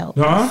God, help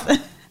us.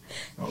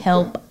 Okay.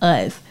 Help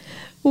us.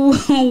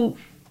 Go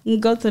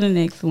to the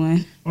next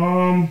one.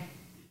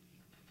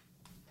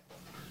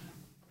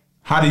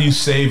 How do you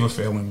save a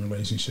failing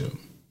relationship?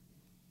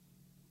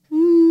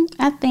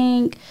 I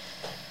think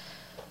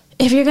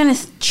if you're going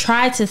to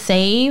try to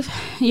save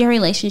your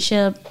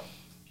relationship,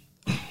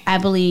 I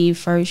believe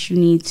first you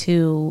need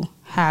to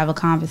have a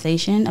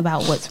conversation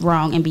about what's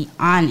wrong and be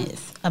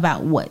honest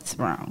about what's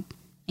wrong.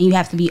 And you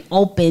have to be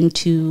open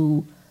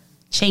to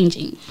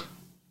changing.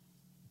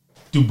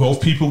 Do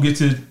both people get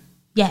to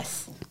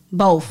Yes,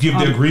 both. give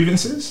their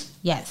grievances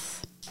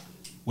Yes.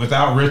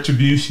 without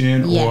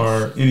retribution Yes.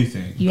 or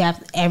anything? You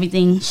have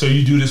everything. So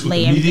you do this with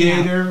Lay the everything out.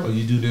 mediator, or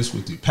you do this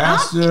with the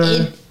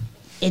pastor?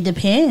 It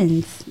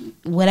depends.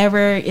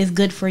 Whatever is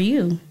good for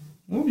you.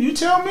 Well, you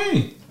tell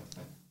me.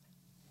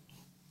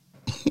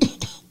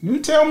 You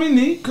tell me,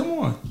 Neek. Come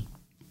on.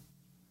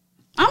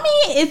 I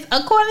mean, it's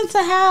according to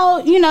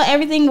how,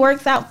 everything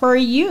works out for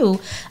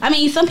you. I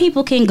mean, some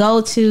people can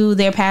go to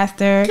their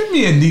pastor. Give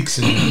me a Neek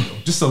scenario.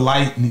 Just a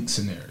light Neek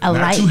scenario.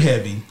 Not too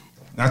heavy.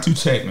 Not too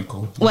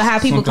technical. Well, how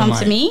people come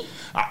to me?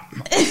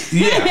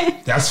 Yeah,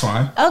 that's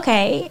fine.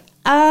 Okay.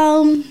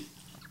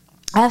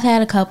 I've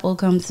had a couple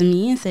come to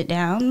me and sit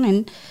down,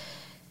 and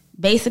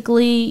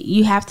basically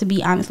you have to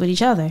be honest with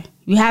each other.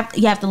 You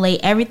have to lay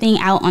everything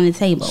out on the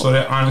table. So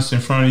they're honest in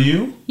front of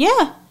you?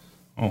 Yeah.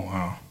 Oh,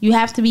 wow. You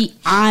have to be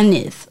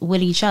honest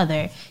with each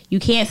other. You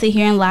can't sit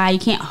here and lie. You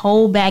can't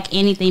hold back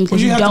anything because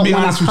Well, you you have to don't be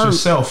want honest to with hurt.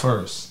 yourself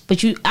first.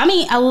 But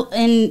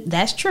and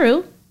that's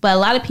true. But a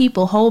lot of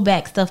people hold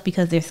back stuff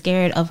because they're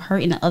scared of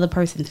hurting the other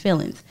person's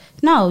feelings.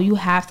 No, you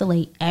have to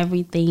lay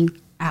everything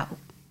out.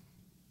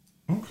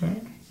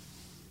 Okay.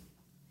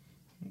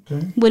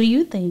 What do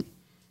you think?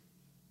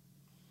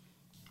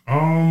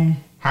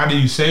 How do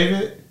you save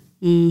it?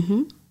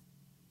 Mm-hmm.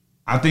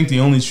 I think the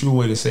only true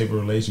way to save a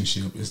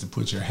relationship is to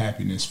put your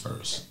happiness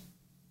first.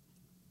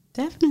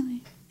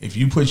 Definitely. If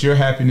you put your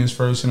happiness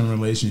first in a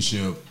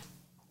relationship,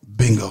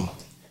 bingo.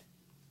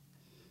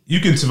 You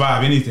can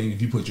survive anything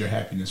if you put your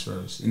happiness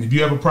first. And if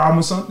you have a problem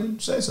with something,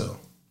 say so.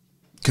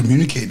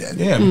 Communicate that.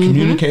 Yeah,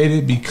 communicate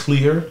it, be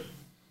clear.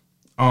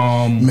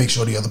 Make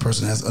sure the other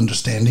person has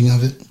understanding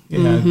of it.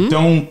 Yeah,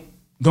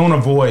 don't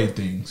avoid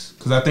things.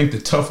 Because I think the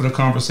tougher the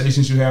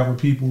conversations you have with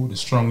people, the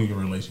stronger your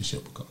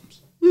relationship becomes.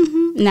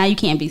 Now you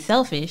can't be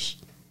selfish.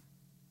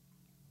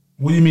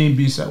 What do you mean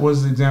what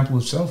is the example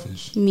of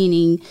selfish?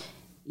 Meaning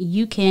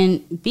you can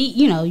be,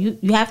 you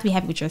have to be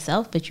happy with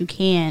yourself, but you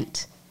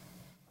can't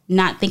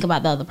not think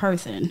about the other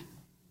person.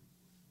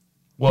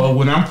 Well,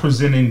 when I'm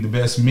presenting the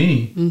best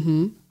me,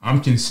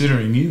 I'm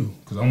considering you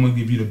because I'm going to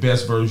give you the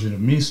best version of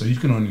me so you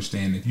can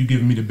understand. If you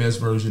give me the best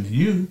version of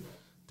you,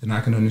 then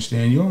I can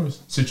understand your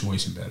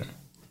situation better.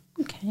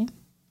 Okay.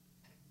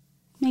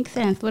 Makes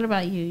sense. What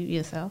about you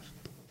yourself?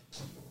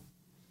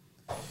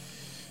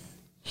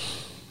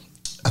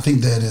 I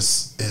think that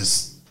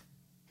is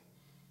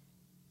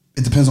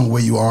it depends on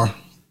where you are.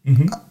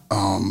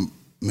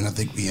 I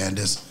think we had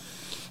this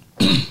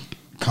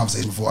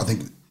conversation before. I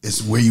think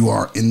it's where you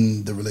are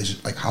in the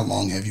relationship. Like, how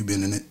long have you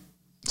been in it?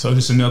 So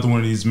just another one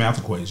of these math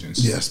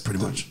equations. Yes, pretty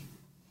much.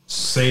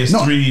 Say it's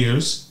 3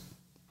 years.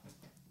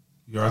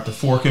 You're at the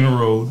fork in the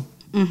road.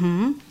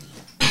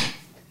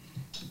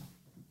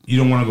 You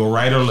don't want to go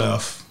right or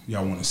left.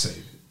 Y'all want to save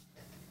it.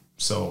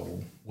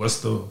 So what's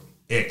the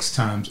X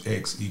times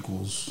X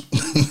equals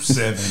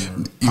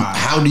 7 or 5?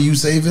 How do you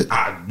save it?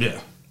 Yeah.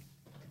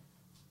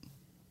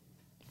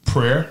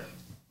 Prayer.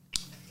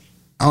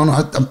 I don't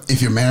know.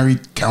 If you're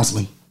married,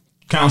 counseling.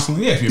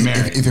 Counseling, yeah, if you're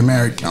married. If you're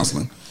married,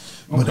 counseling.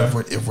 But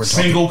Okay. if we're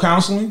Single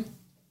counseling?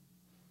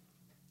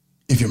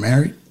 if you're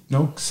married,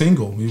 No,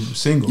 single. You're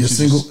single. You're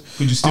single.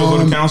 Could you still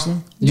go to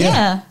counseling?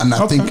 Yeah. And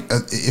I Okay. think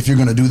if you're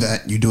going to do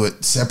that, you do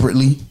it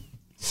separately.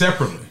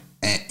 Separately.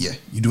 And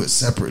you do it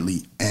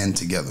separately and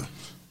together.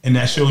 And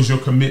that shows your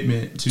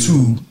commitment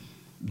to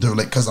the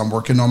because I'm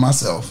working on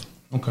myself,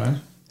 Okay.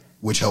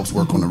 which helps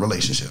work on the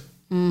relationship.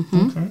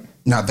 Okay.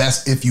 Now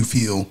that's if you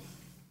feel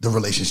the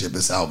relationship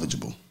is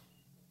salvageable.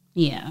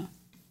 Yeah.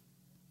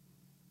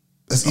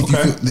 That's if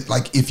Okay. you feel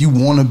like if you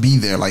want to be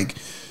there, like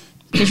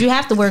Because you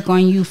have to work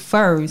on you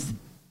first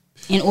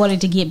in order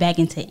to get back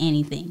into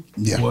anything.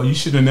 Yeah. Well, you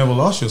should have never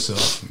lost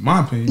yourself, in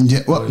my opinion. Yeah.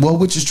 Well,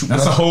 which is true.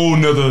 That's a whole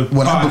nother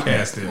What I-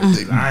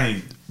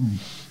 podcast.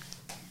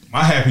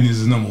 My happiness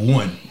is number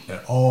one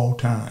at all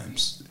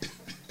times.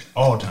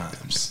 All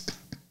times.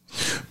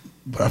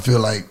 But I feel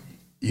like,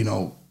 you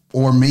know,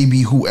 or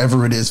maybe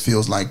whoever it is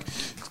feels like,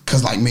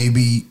 because like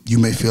maybe you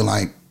may feel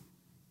like,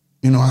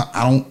 you know,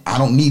 I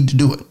don't need to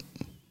do it.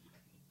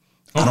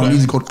 I don't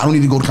need to go. I don't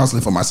need to go to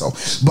counseling for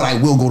myself, but I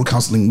will go to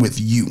counseling with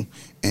you.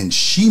 And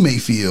she may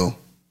feel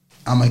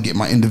I'm gonna get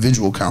my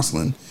individual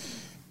counseling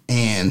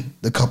and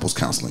the couples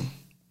counseling.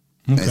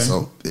 Okay. And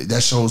so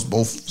that shows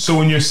both. So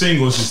when you're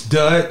single, is it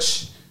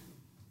Dutch?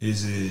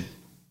 Is it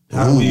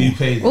how do you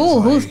pay this? Ooh,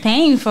 Like, who's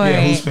paying for yeah,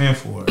 it? who's paying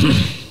for it?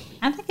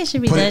 I think it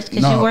should be Put it- Dutch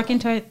because no. you're working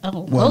toward.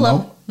 Oh, Well, hold no.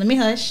 up. Let me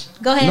hush.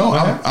 Go ahead. No,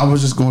 I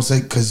was just gonna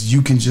say because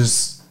you can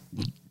just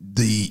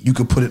you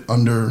could put it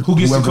under Who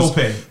gets the whoever's-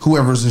 copay?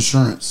 Whoever's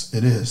insurance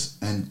it is,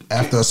 and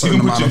after a You certain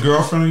can put amount your of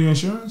girlfriend on your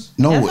insurance?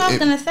 no, That's what I was it-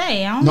 gonna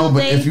say. I don't no, know.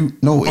 but if you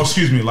no, Oh,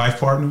 excuse me, life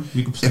partner.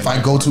 You can if I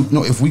go to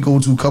no, if we go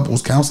to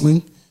couples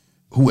counseling,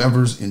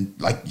 whoever's in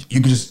like you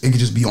could just it could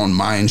just be on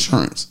my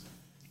insurance.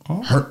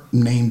 Oh. Her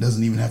name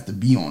doesn't even have to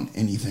be on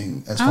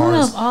anything as I don't far know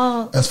as if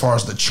all- as far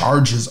as the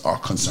charges are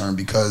concerned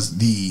because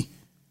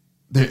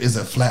there is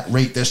a flat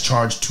rate that's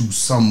charged to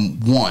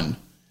someone.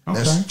 Okay.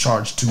 That's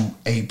charged to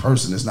a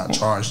person. It's not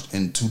charged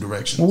in two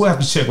directions. Well, we'll have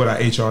to check with our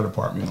HR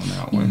department on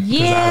that one.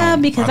 Yeah,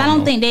 because I don't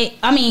know. think they.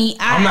 I mean,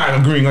 I'm not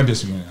agreeing or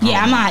disagreeing. I Yeah,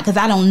 don't I'm know. not because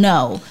I don't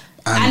know.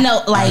 I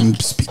know, like. I'm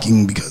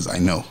speaking because I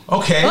know.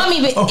 Okay. Well, I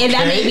mean, but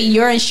that may be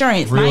your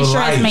insurance. My Real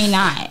insurance life. may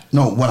not.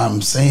 No, what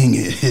I'm saying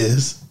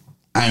is,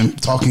 I'm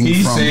talking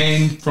He's from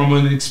saying from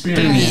an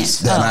experience. experience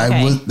that Oh,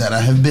 okay. that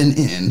I have been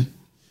in.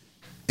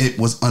 It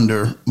was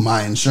under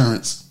my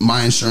insurance.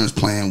 My insurance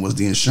plan was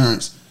the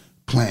insurance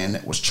plan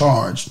that was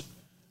charged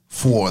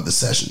for the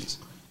sessions.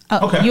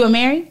 Oh, Okay. You were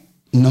married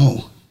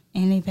No,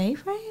 and they pay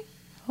for it?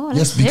 Oh,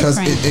 that's yes, because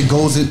different. it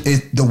goes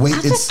in the way I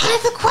it's just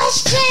asked a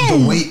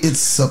question. the way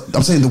it's.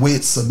 I'm saying the way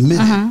it's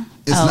submitted.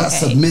 It's Oh, not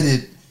okay.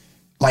 submitted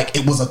like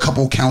it was a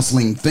couple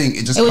counseling thing.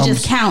 It just It was comes,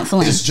 just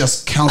counseling. It's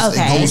just counseling.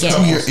 Okay, it goes I get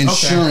to it. your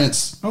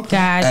insurance Okay.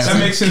 Gotcha. as That a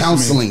makes sense to me.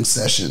 counseling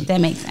session.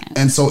 That makes sense.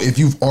 And so if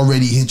you've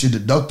already hit your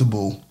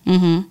deductible,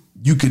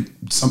 you could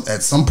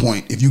at some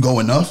point, if you go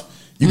enough,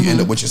 you can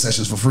end up with your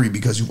sessions for free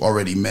because you've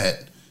already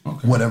met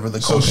whatever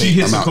the So copay she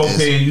hits a amount is.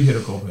 copay and you hit a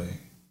copay.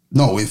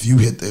 No, if you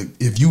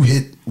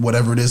hit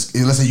whatever it is,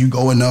 let's say you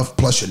go enough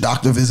plus your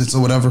doctor visits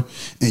or whatever,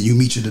 and you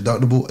meet your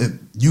deductible,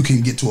 you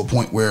can get to a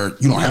point where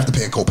you don't have to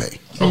pay a copay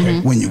Okay.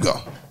 when you go.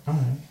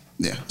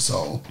 Yeah.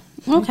 So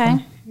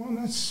Okay. Well,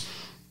 that's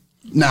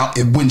now,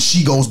 when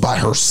she goes by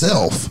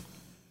herself,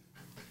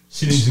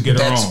 she needs to get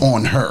her that's own.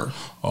 on her.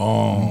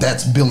 Oh.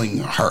 That's billing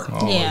her.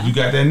 Oh, Yeah. You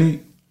got that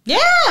neat? Yeah.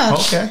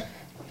 Okay.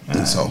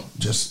 And so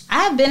just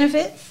I have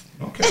benefits.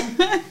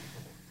 Okay.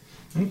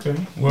 Okay.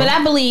 Well, But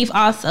I believe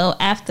also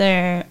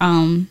after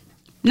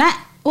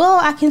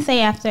I can say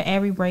after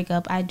every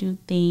breakup, I do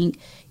think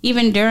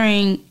even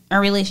during a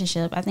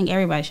relationship, I think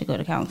everybody should go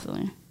to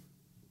counseling.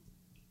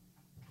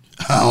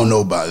 I don't know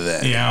about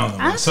that. yeah, I don't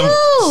know. I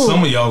Some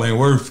do. of y'all ain't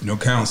worth no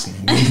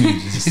counseling. We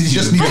need to just,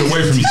 just get need to-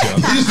 away from each other.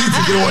 You just need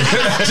to get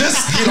away.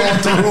 Just get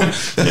on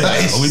through.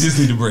 Yeah, we just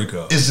need to break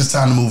up. It's just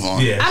time to move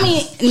on. Yeah. I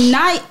mean,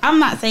 I'm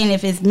not saying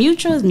if it's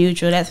mutual, it's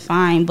mutual. That's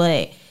fine.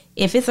 But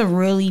if it's a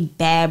really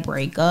bad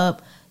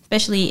breakup,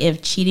 especially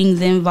if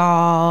cheating's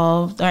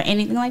involved or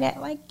anything like that,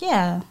 like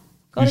go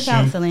You to should.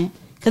 counseling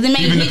because it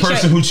may Even the hit your-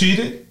 person who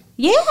cheated.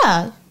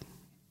 Yeah.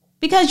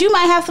 Because you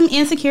might have some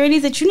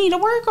insecurities that you need to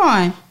work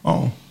on.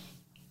 Oh,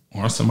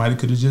 or somebody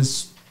could have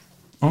just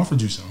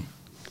offered you something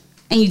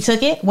And you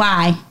took it?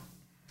 Why?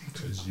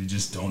 because you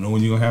just don't know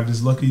when you're gonna have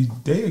this lucky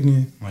day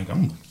again. Like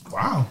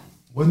wow,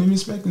 wasn't even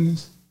expecting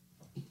this.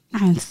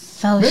 I'm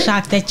so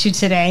shocked at you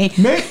today.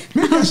 Maybe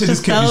I should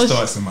just keep So- these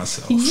thoughts to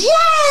myself.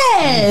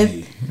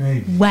 Yes.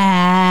 Maybe.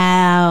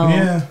 Wow.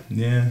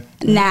 Yeah.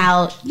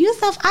 Now,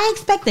 Yusuf, I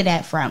expected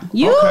that from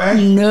you.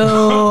 Okay.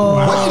 No.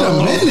 Wait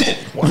a minute.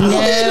 Wait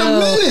a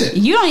minute.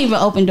 You don't even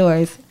open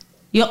doors.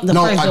 The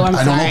No, first door. I'm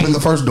I sorry. don't open the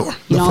first door. You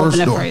The don't first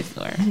open door. the first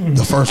door.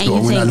 The first And door.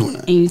 you We're take not doing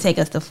that. and you take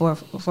us to four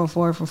for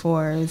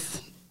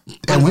fours.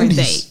 At on Wendy's,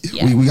 first date.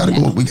 Yeah. we got to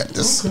go. We got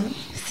this.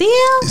 See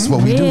you? It's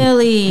what we do.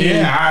 Really?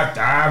 Yeah,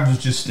 I was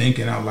just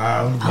thinking out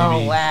loud. Maybe,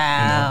 Oh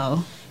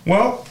wow.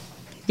 Well,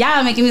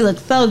 Y'all making me look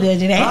so good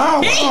today.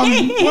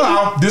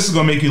 this is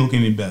gonna make you look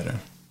any better.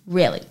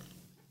 Really?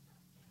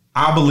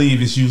 I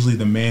believe it's usually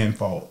the man's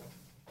fault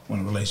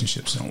when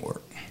relationships don't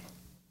work.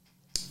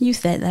 You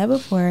said that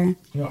before.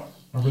 Yeah,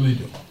 I really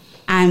do.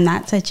 I'm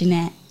not touching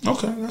that.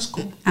 Okay, that's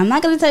cool. I'm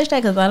not going to touch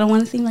that because I don't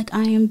want to seem like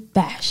I am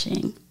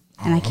bashing.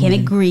 And I can't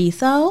agree.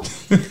 So,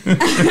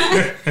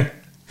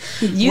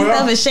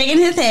 Yusuf is shaking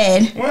his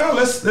head. Well,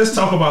 let's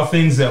talk about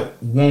things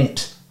that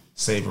won't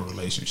save a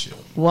relationship.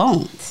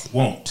 Won't.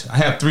 Won't. I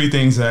have 3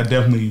 things that I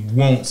definitely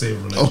won't save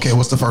a relationship. Okay,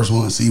 what's the first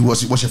one? See,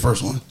 what's your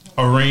first one?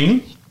 A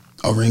ring.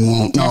 A ring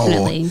won't. No.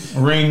 Definitely.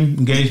 A ring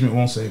engagement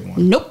won't save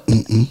one. Nope.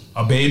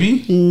 A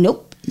baby.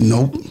 Nope.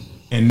 Nope.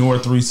 And nor a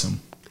threesome.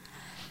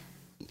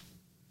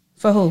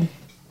 For who?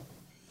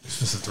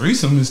 If it's a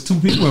threesome, there's 2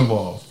 people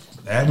involved.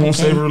 That won't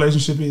save a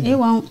relationship either. It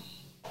won't.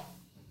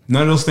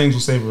 None of those things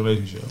will save a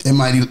relationship. It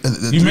might.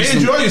 You may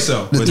enjoy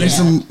yourself, The but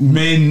threesome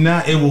may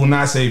not. It will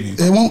not save you.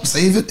 It won't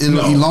save it.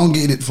 It'll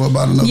elongate it for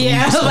about another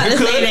Yeah, I was week. about to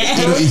say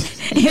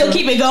that. He'll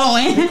keep it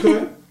going.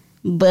 Okay.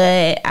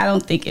 But I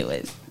don't think it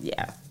was.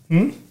 Yeah.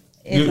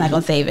 It's not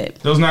going to save it.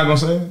 Those not gonna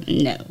save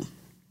it. No.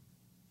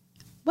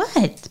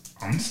 What?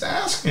 I'm just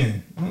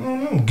asking. I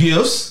don't know.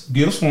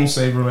 Gifts won't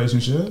save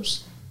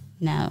relationships.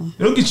 No.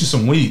 It'll get you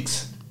some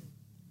weeks.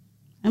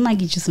 It might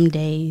get you some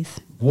days.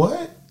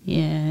 What?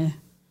 Yeah.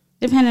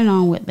 Depending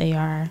on what they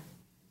are.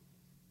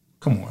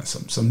 Come on,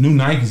 some new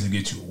Nikes will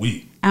get you a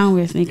week. I don't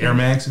wear sneakers. Air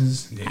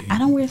Maxes. Yeah, I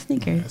don't wear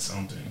sneakers. That's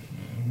something.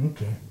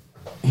 Okay.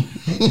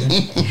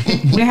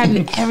 Where have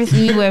you ever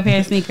seen me wear a pair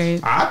of sneakers?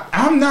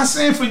 I'm not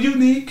saying for you,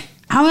 Neek.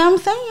 I'm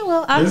saying,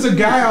 well, There's a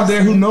guy out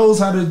there who knows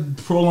how to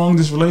prolong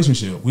this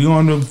relationship. We're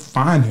going to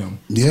find him.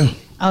 Yeah.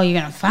 Oh, you're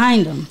gonna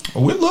find them.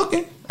 Oh, we're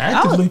looking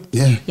actively.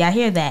 Yeah. Yeah, I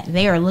hear that.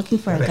 They are looking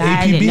for a The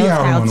guy that APB knows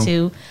out how on 'em.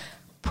 to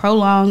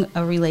prolong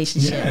a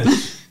relationship.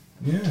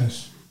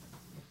 Yes.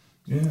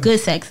 Good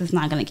sex is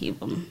not gonna keep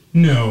them.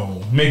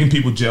 No, making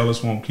people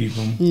jealous won't keep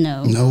them.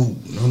 No. No.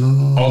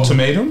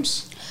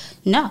 Ultimatums?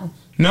 No.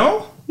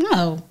 No.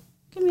 No.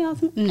 Give me all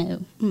some.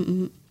 No.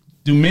 Mm-mm.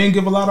 Do men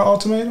give a lot of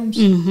ultimatums?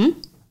 Mm-hmm.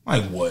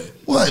 Like what?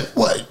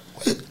 What?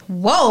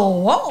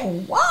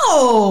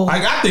 Whoa.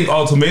 Like I think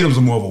ultimatums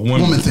are more of a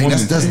Woman thing.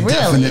 That's thing. Really?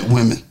 definite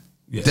women.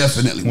 Yes,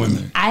 Definitely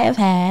women. I have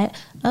had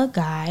a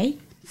guy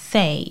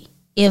say,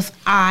 if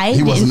I He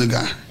didn't, wasn't a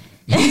guy.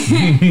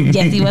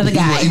 yes, he was a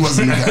guy. He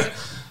wasn't a guy.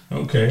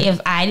 Okay. If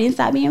I didn't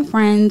stop being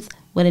friends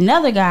with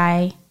another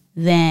guy,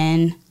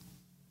 then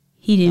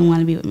he didn't want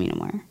to be with me no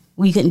more.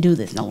 We couldn't do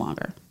this no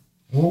longer.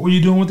 What were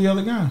you doing with the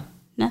other guy?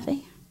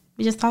 Nothing.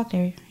 We just talked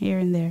here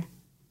and there.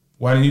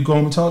 Why didn't you go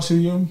and talk to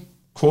your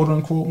quote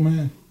unquote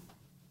man?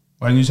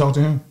 Why didn't you talk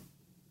to him?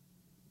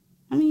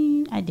 I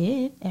mean, I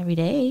did every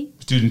day.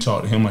 But you didn't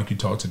talk to him like you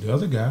talked to the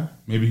other guy.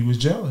 Maybe he was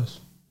jealous.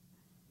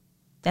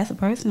 That's a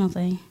personal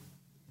thing.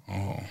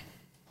 Oh.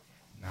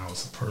 Now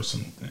it's a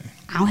personal thing.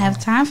 I don't have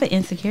time for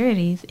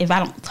insecurities. If I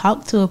don't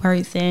talk to a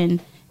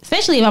person,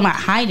 especially if I'm not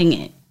hiding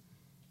it.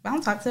 If I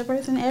don't talk to a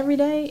person every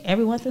day,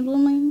 every once in a blue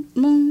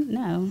moon,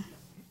 no.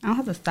 I don't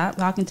have to stop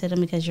talking to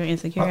them because you're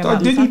insecure. I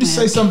thought, didn't you just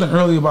say something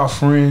earlier about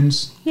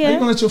friends? Yeah. How you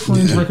gonna let your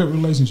friends break up a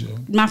relationship?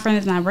 My friend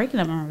is not breaking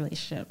up my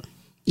relationship.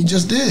 You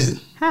just did.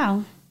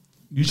 How?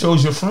 You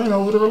chose your friend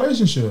over the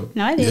relationship.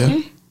 No, I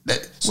didn't.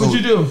 What'd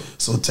you do?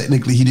 So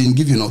technically, he didn't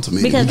give you an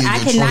ultimatum. Because He gave I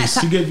you a cannot choice.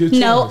 talk. She gave you a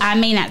No, choice. I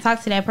may not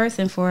talk to that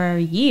person for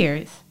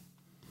years.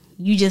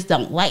 You just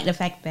don't like the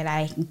fact that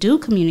I do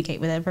communicate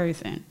with that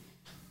person.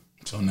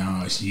 So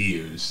now it's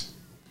years.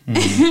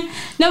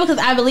 No, because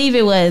I believe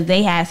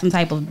they had some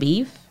type of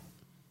beef.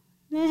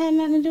 That had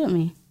nothing to do with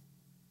me.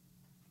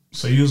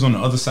 So you was on the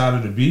other side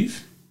of the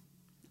beef?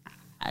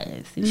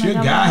 It seemed If like your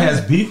I'm guy on-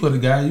 has beef with a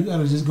guy, you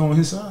gotta just go on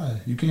his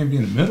side. You can't be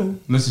in the middle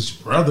unless it's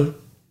your brother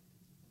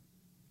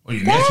or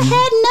your That nephew.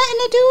 had nothing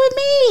to do with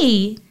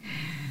me.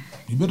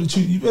 You better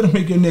choose. You better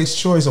make your next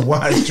choice a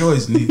wise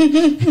choice, Nick.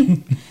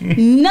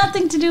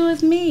 Nothing to do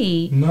with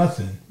me.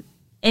 Nothing.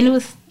 And it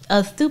was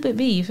a stupid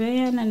beef. It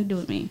had nothing to do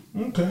with me.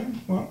 Okay.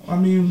 Well, I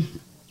mean,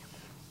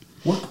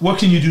 what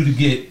can you do to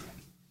get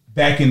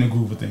back in the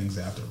groove of things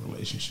after a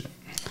relationship?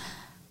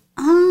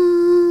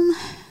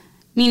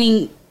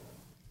 Meaning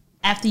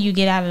after you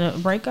get out of the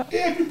breakup?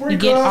 Yeah, if you break You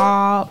get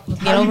up, get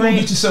how you over gonna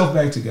it? get yourself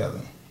back together?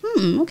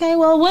 Okay,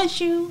 well, once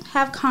you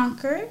have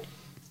conquered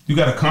You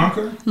got to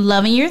conquer.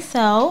 loving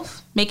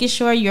yourself, making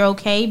sure you're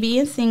okay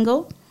being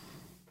single.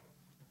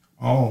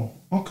 Oh,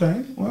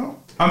 okay. Well,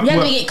 You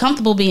have to get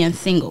comfortable being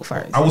single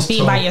first. I was being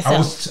told, by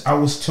yourself. I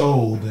was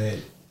told that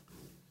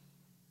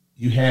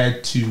you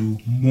had to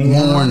mourn.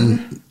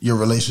 Mourn your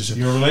relationship.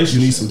 Your relationship.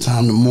 You need some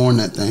time to mourn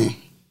that thing.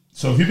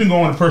 So if you've been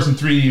going with a person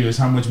 3 years,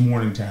 how much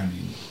mourning time do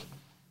you need?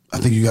 I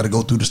think you got to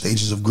go through the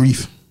stages of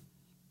grief.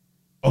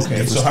 Okay,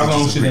 Different so how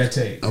long stages should of that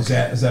grief.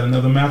 take? Is that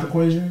another math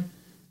equation?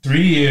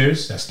 3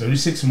 years, that's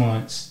 36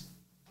 months.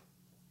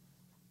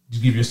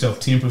 You give yourself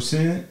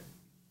 10%,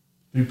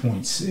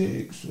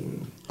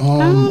 3.6. I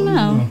don't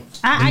know.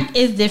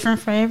 It's different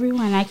for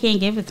everyone. I can't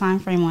give a time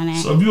frame on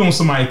that. So if you own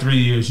somebody 3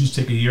 years, you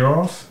take a year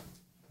off,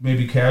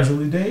 maybe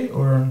casually date,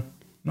 or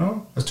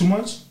no? That's too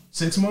much?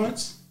 6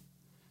 months?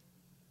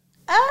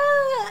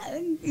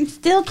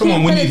 Still Come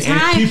can't on, put a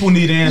time. people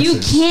need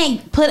answers. You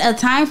can't put a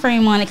time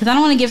frame on it because I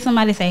don't want to give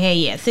somebody say, "Hey,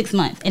 yeah, 6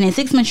 months," and in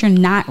 6 months you're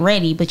not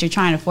ready, but you're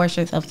trying to force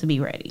yourself to be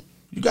ready.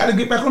 You got to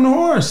get back on the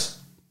horse.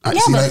 I Yeah,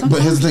 see, but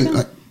but here's the thing.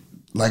 sometimes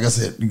Like I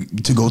said,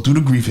 to go through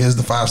the grief, here's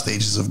the 5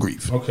 stages of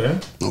grief. Okay.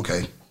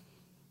 Okay.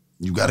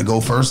 You got to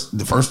go first.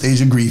 The first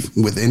stage of grief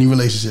with any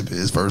relationship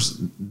is first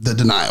the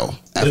denial.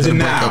 After The the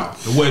denial.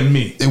 breakup. It wasn't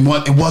me. It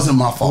wasn't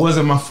my It fault.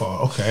 wasn't my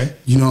fault. Okay.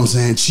 You know what I'm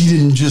saying? She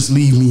didn't just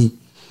leave me,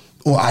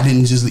 or I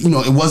didn't just,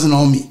 it wasn't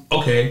on me.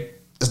 Okay.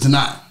 It's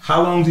denial.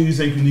 How long do you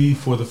think you need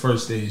for the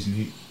first stage,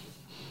 Nick?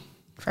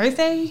 First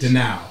stage,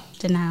 Denial.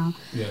 to now.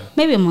 Yeah.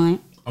 Maybe a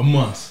month. A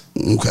month.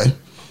 Okay.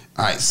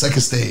 All right.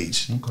 Second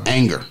stage,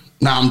 anger.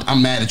 Now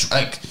I'm mad at you.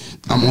 Like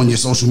I'm on your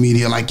social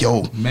media, like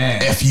yo,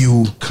 Mad. F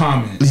you.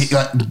 Comments.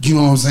 Like, you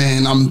know what I'm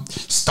saying? I'm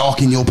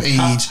stalking your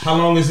page. How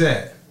long is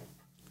that?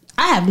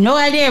 I have no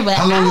idea, but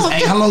How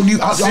long do you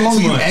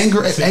months.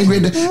 angry? Six Angry.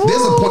 months.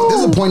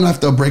 There's a point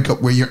after a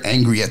breakup where you're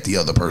angry at the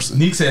other person.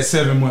 Neek's at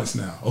 7 months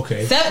now.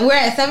 Okay. We're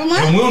at 7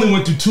 months. And we only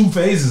went through 2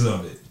 phases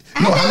of it.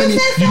 No, how many?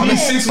 You need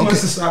 6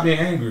 months to stop being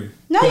angry.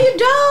 No, you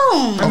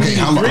don't. Okay,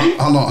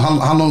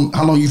 how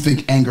long you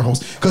think anger holds?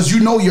 Because you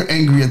know you're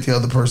angry at the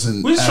other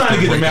person. We're just after trying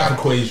to get a breakup. math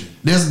equation.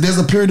 There's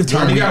a period of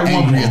time already where you're got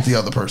 1 angry month. at the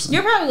other person.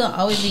 You're probably gonna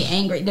always be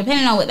angry,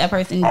 depending on what that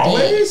person did.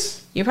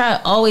 Always? You're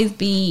probably always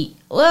be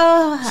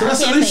well. So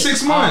that's at least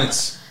 6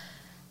 months.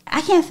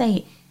 I can't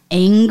say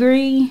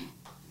angry,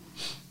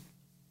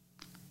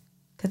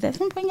 because at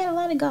some point you gotta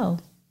let it go.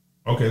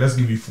 Okay, let's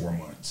give you 4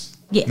 months.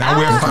 Yeah, Now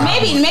we're at 5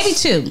 maybe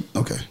months. 2.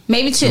 Okay.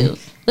 Maybe 2.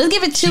 Let's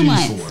give it 2 Choose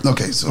months. 4.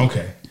 Okay. So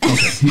Okay.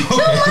 2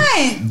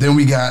 months. then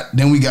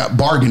we got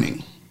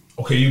bargaining.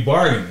 Okay, you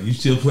bargaining. You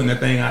still putting that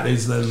thing out there,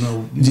 just let them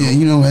know. Yeah,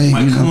 you know, hey,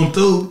 might you know. come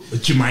through,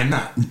 but you might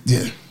not.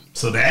 Yeah.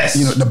 So that's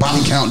The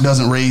body count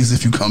doesn't raise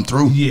if you come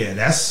through. yeah,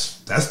 that's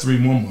 3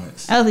 more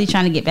months. I was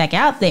trying to get back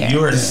out there.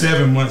 You're at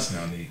 7 months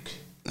now, Nick.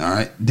 All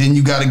right. Then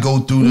you got to go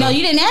through the. No,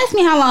 you didn't ask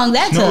me how long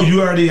that No, took.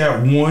 you already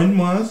at 1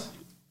 month.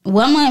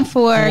 1 month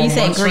for 4 you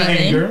said months for grieving.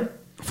 anger,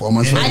 4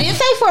 months. I didn't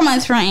say 4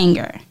 months for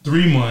anger,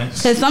 3 months.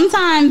 because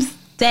sometimes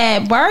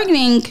that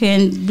bargaining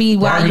can be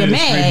while you're Bargaining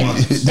is 3 mad.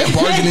 months. That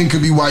bargaining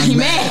could be why you You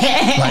mad.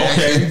 mad.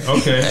 Like,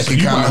 Okay. that So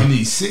could you kinda- probably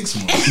need 6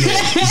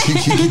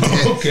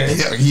 months. Okay.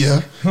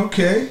 Yeah.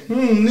 Okay.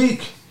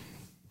 Nick.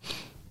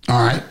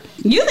 All right.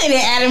 You say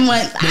they added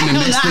months. Then I the do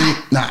next not. thing,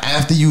 now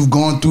after you've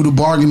gone through the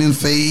bargaining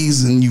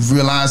phase and you've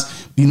realized,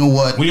 you know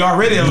what? We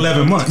already at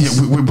 11 months.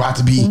 Yeah, we're about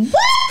to be.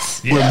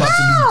 What? We're about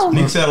to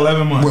Nick's at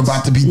 11 months. We're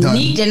about to be done.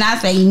 He did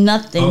not say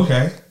nothing.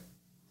 Okay.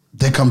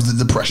 There comes the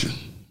depression.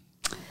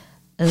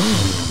 Ooh.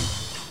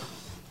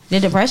 The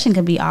depression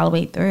could be all the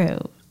way through,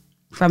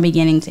 from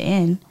beginning to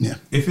end. Yeah.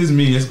 If it's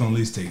me, it's gonna at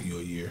least take you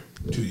a year,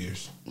 2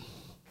 years.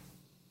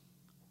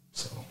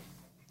 So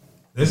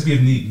let's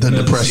give Nick The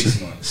another depression.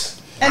 6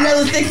 months.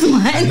 Another 6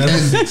 months. Another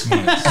 6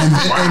 months.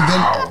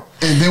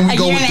 And then we A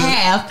go year with and a the,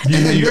 half.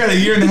 Yeah, you're at a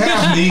year and a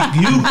half, Nick.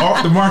 You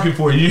off the market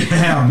for a year and a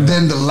half. Now.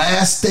 Then the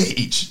last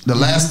stage. The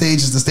last stage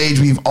is the stage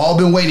we've all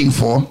been waiting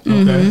for,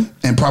 Okay.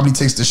 and probably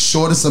takes the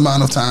shortest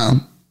amount of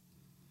time.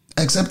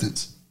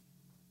 Acceptance.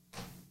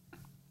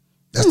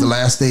 That's the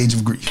last stage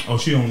of grief. Oh,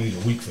 she only need a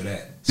week for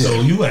that. So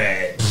Yeah.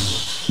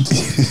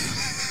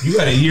 you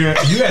had a year.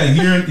 You had a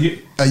year.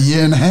 A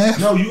year and a half.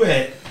 No, you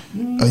had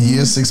A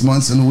year, 6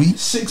 months, and a week.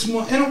 6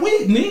 months and a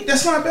week, Nick.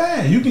 That's not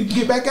bad. You can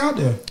get back out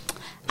there.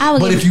 I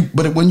would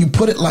But give when you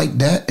put it like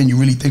that and you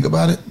really think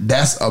about it,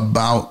 that's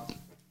about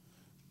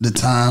the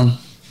time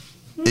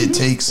it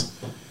takes.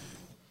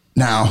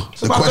 Now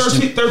It's the about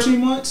question: 13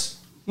 months,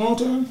 long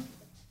term.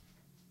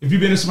 If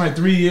you've been in somebody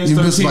 3 years, You've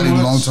been 13 somebody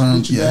months, long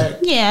term, get you yeah. back.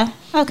 yeah.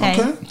 Okay.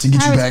 Okay. to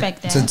get I you back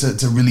respect that.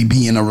 to really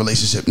be in a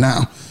relationship.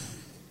 Now,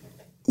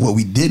 what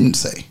we didn't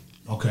say.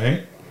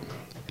 Okay.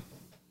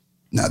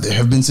 Now there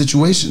have been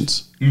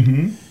situations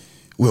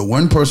where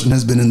one person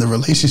has been in the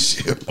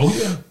relationship Oh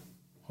yeah.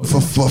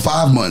 for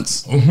 5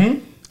 months,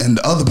 and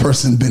the other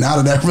person been out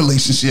of that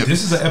relationship.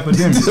 This is an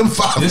epidemic. Them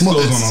 5 This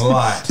months. goes on a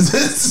lot.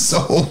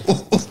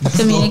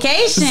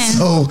 Communication.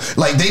 so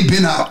like they've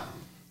been out.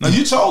 Now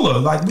you told her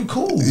like we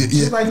cool. Yeah.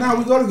 She's like, nah,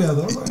 we go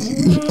together. I'm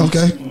like,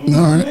 Okay,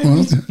 all right.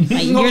 Well,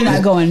 Like, you're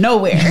not going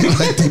nowhere.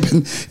 like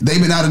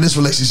they've been out of this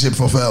relationship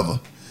for forever.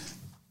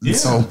 yeah.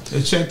 So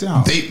it checked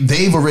out.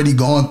 they've already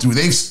gone through.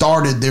 They've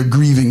started their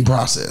grieving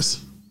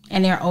process,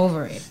 And they're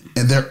over it.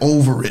 and they're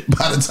over it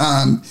by the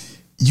time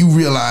you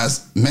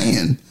realize,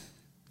 man,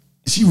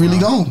 she really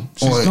gone,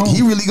 She's or gone.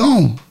 he really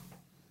gone.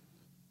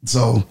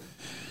 So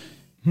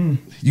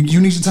you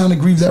need your time to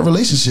grieve that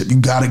relationship. You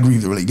got to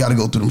grieve the relationship. You got to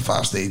go through them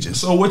 5 stages.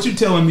 So what you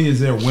telling me is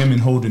there are women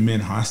holding men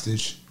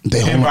hostage, They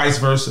and hold- vice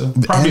versa.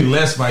 Probably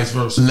less vice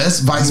versa. Less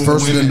vice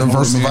versa Women than the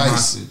versa holding men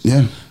vice. hostage.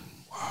 Yeah.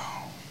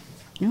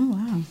 Oh,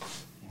 wow.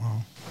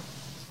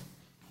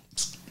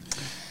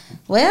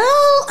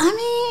 Well, I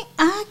mean,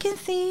 I can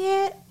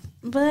see it,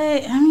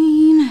 but I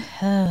mean,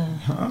 Huh?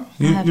 I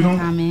have You no don't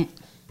comment.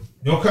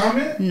 no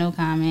comment? No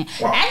comment.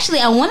 Wow. Actually,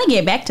 I want to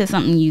get back to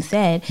something you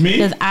said. Me?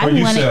 Because I Or wanted.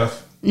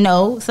 yourself?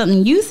 No,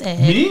 something you said.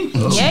 Me?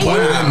 Yeah, Wow.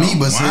 you. Not me,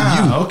 but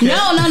said you. Okay. No.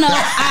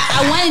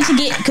 I wanted to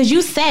get, because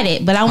you said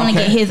it, but I want to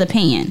Okay. get his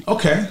opinion.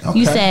 Okay.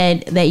 You okay.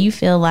 said that you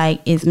feel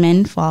like it's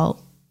men's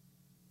fault.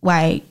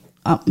 Like,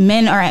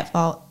 men are at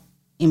fault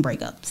in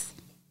breakups.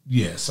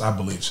 Yes, I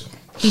believe so.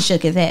 He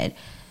shook his head.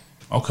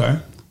 Okay.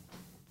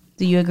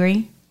 Do you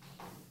agree?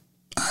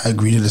 I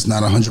agree that it's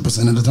not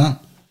 100% of the time.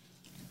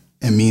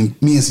 And me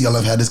and CL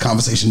have had this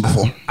conversation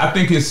before. I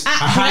think it's a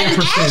higher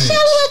percentage.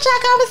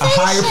 A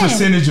higher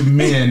percentage of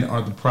men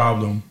are the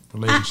problem.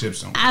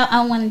 Relationships don't.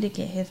 I wanted to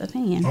get his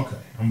opinion. Okay,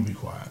 I'm gonna be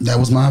quiet. That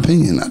was my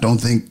opinion. I don't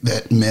think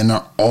that men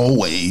are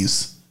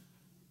always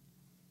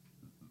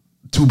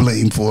to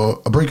blame for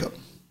a breakup.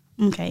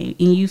 Okay,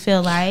 and you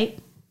feel like?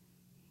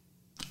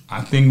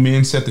 I think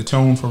men set the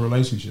tone for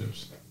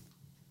relationships.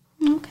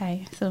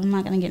 Okay, so I'm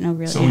not gonna get no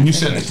real. So when you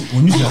set a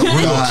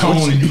real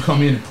tone and you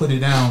come in and put it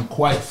down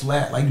quite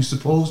flat like you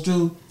supposed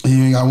to,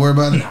 You ain't got to worry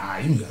about it? nah,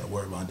 you ain't gotta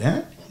worry about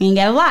that. you ain't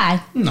gotta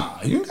lie.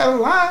 Nah, you ain't gotta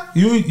lie.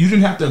 You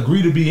didn't have to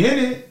agree to be in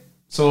it.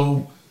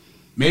 So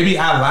maybe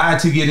I lied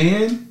to get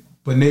in,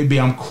 but maybe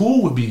I'm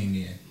cool with being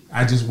in.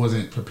 I just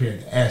wasn't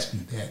prepared to ask you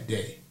that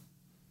day.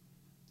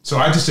 So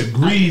I just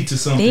agreed to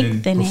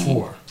something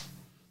before.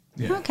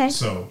 Yeah. Okay.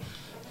 So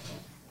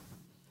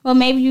Well,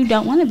 maybe you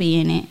don't want to be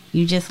in it.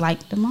 You just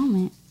like the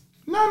moment.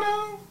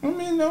 no. I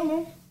mean,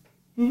 no.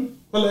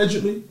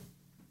 Allegedly.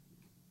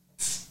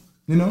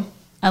 You know?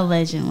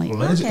 Allegedly.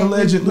 Allegedly. Okay,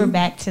 Allegedly. We're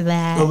back to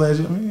that.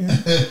 Allegedly, yeah.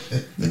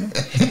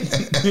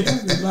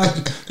 There's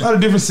a lot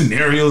of different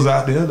scenarios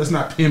out there. Let's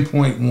not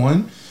pinpoint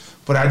one.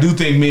 But I do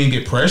think men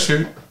get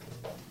pressured.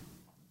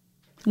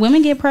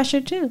 Women get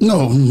pressured too.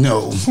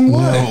 No. From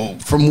what? No.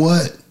 From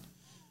what?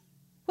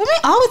 Women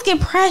always get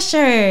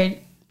pressured.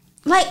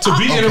 Like To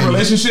be in a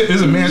relationship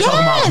is a man talking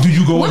about, do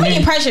you go with Women me?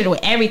 get pressured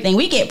with everything.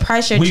 We get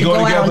pressured We to go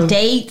go out together? on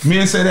dates.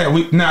 Men say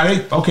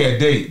that. Okay, a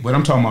date. But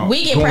I'm talking about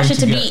We get going pressured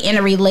together. to be in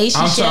a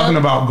relationship. I'm talking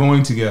about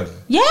going together.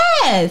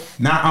 Yes.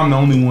 Not I'm the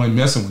only one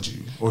messing with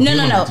you. Or No,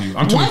 dealing no. with you.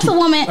 I'm Once a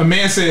woman- A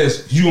man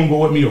says, you gonna go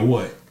with me or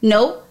what?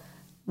 Nope.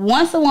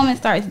 Once a woman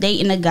starts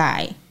dating a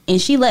guy and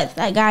she lets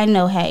that guy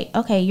know, hey,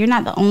 okay, you're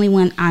not the only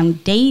one I'm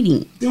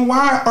dating. Then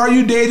why are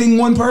you dating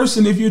one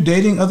person if you're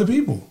dating other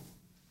people?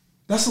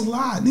 That's a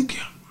lie, nigga.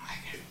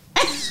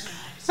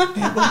 Can't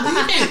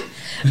believe it.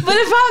 But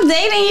if I'm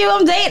dating you,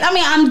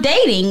 I'm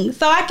dating,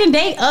 so I can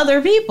date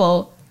other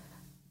people.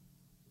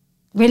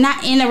 We're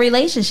not in a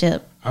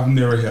relationship. I've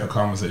never had a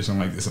conversation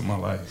like this in my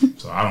life,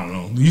 so I don't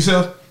know. You,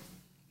 Seth?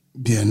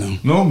 Yeah, no.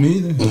 No, me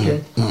either.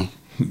 Okay. No.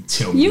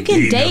 Tell me You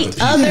can dating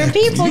date other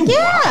people, You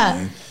yeah.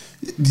 wild,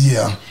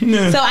 Yeah.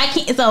 man. So I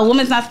can't. So a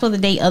woman's not supposed to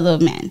date other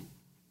men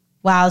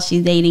while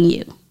she's dating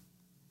you.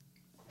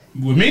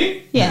 With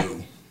me? Yeah.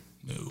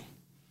 No.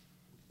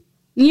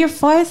 You're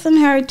forcing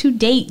her to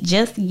date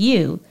just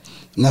you.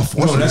 Not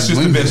forcing No, that's her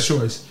to just the do best anything.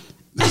 choice.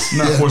 That's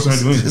not forcing her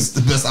to do anything. It's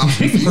the best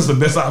option. That's the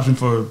best option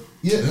for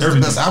Yeah, that's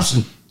everything. the best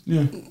option.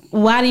 Yeah.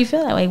 Why do you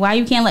feel that way? Why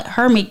you can't let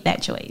her make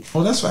that choice?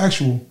 Oh, that's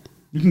factual.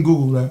 You can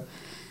Google that.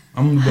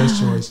 I'm the best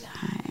choice.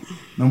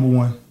 Number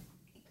one.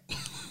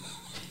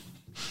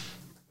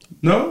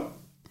 No?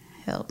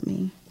 Help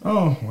me.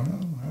 Oh, well,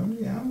 I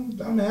mean,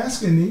 I'm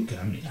asking Nick.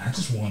 I mean, I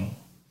just want to.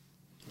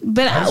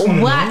 But I just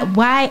wanna why? know.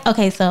 Why?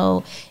 Okay,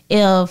 so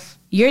if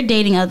you're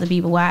dating other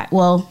people, why?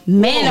 Well,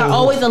 men are Whoa.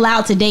 always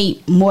allowed to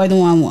date more than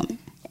one woman.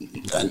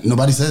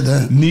 Nobody said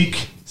that.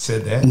 Nick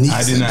said that. Nick I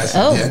did said not that. say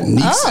Oh, Yeah,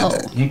 Nick said oh.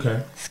 that.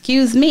 Okay.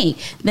 Excuse me.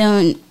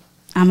 Then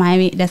I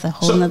might. That's a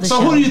whole nother So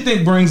show. who do you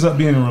think brings up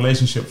being in a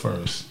relationship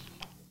first?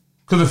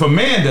 Because if a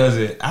man does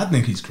it, I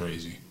think he's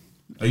crazy.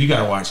 Like, you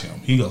gotta watch him.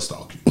 He gonna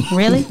stalk you.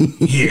 Really?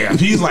 Yeah. If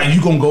he's like,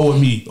 you gonna go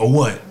with me or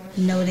what?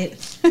 Noted.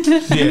 Yeah.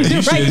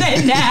 You Write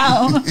that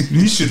down.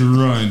 You should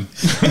run.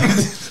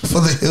 For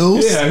the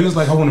hills? Yeah. He was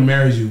like, I want to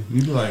marry you.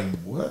 You'd be like,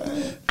 what?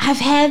 I've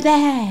had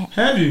that.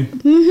 Have you?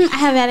 I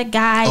have had a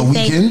guy A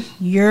say, weekend?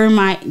 "You're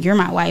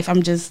my wife.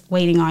 I'm just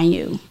waiting on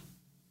you."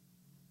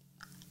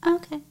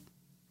 Okay.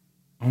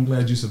 I'm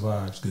glad you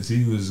survived because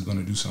he was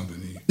gonna do something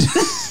to you.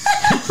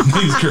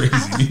 He's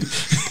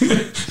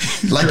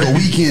crazy. Like a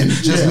weekend.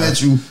 Just Yeah.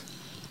 met you.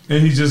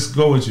 And he just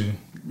go with you.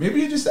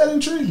 Maybe you're just that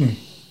intriguing.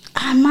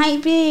 I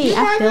might be. You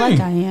I might feel be. like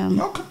I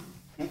am. Okay.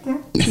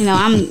 You know,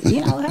 I'm.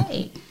 You know,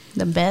 hey,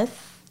 the best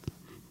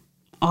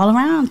all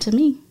around to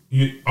me.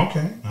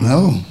 Okay.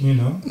 No. You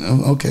know.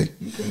 Oh, okay.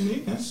 Okay,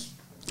 Nick,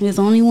 There's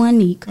only one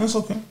Nick. that's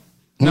okay.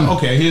 Now,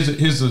 okay.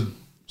 Here's a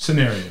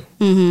scenario.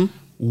 Mm-hmm.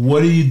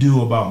 What do you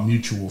do about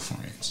mutual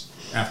friends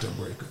after a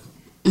breakup?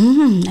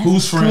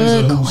 Whose friends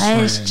are Good whose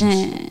friends?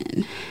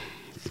 question.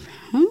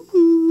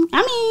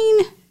 I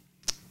mean,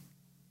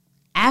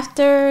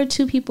 after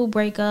two people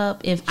break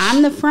up, if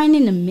I'm the friend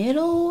in the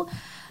middle,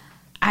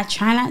 I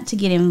try not to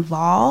get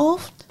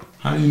involved.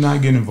 How do you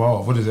not get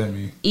involved? What does that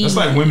mean? That's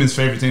like women's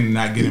favorite thing to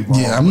not get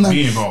involved. Yeah, I'm not.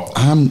 Be involved.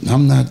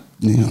 I'm not.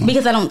 You know.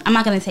 Because I'm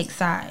not going to take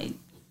sides.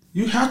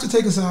 You have to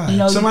take a side.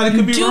 No, Somebody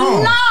could be do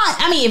wrong. not.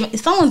 I mean,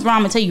 if someone's wrong,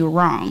 I'm going to tell you you're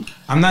wrong.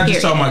 I'm not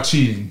just Period. talking about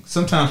cheating.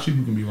 Sometimes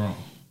people can be wrong.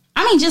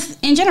 I mean, just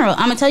in general,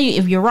 I'm going to tell you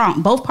if you're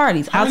wrong. Both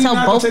parties. How I'll do you tell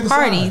not both take a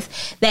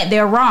parties that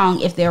they're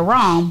wrong if they're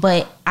wrong,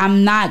 but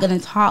I'm not going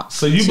to talk.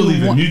 So you to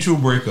believe in one- mutual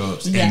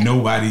breakups Yeah. and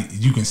nobody,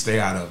 you can stay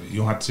out of it. You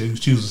don't have to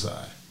choose a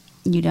side.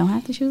 You don't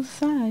have to choose a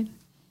side.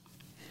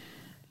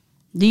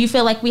 Do you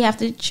feel like we have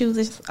to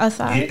choose a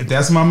side? If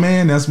that's my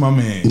man, that's my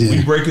man. Yeah.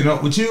 We breaking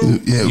up with you,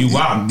 Yeah. you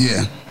out.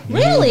 Yeah.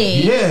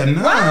 Really? Yeah,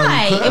 no.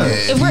 Why?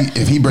 because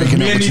If he breaking up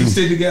men with need you, to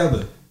stay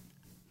together.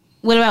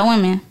 What about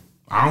women?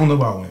 I don't know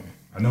about women.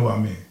 I know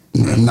about men.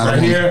 I'm not a Right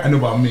woman. here, I know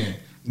about men.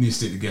 We need to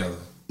stick together.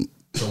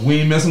 So we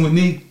ain't messing with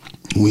Neek.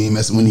 We ain't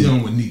messing with We you.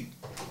 dealing with Neek.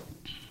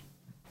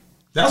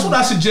 That's what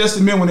I suggest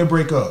to men when they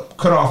break up.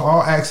 Cut off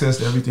all access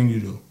to everything you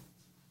do.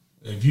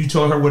 If you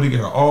told her where to get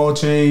her oil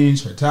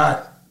changed, her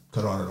tie,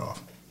 cut all that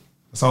off.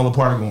 That's all a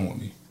part of going with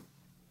me.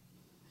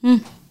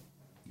 You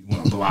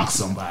want to block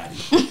somebody.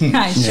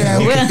 I sure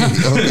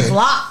will. Okay.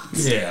 Blocked.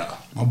 Yeah.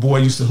 My boy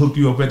used to hook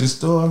you up at the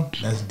store.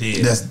 That's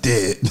dead. That's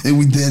dead.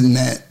 We did in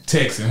that.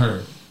 Texting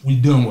her. We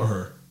done with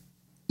her.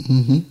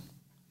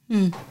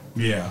 Mm-hmm.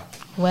 Yeah.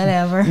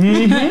 Whatever.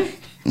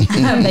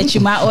 I bet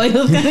you my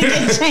oil's gonna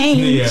get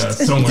changed. Yeah,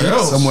 somewhere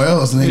else. Somewhere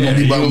else. And they gonna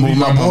be bumping with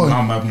my boy.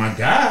 My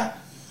guy.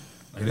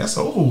 Like, that's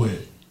over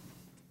with.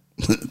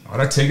 All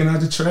that taking out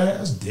the trash,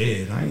 that's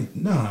dead. I ain't,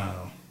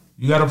 no.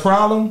 You got a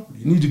problem?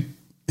 You need to.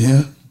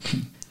 Yeah.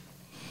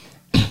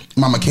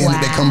 My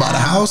mechanic that come by the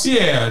house.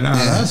 Yeah,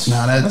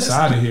 that's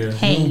out of here.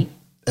 Hey.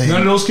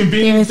 None of those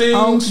convenient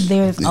things.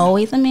 There's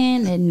always a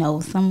man that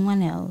knows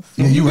someone else.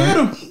 Yeah, you Get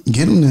right. him.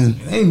 Get him then.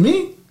 It ain't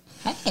me.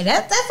 Hey,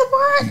 that's a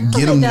part.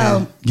 Get him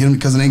then. Get him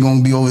because it ain't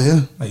gonna be over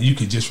here. Like, you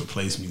could just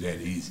replace me that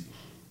easy.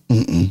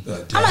 I'm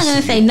not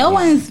gonna say no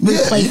one's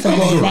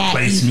replaceable You that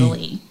replace me.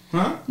 easily.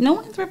 Huh? No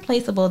one's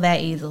replaceable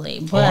that easily.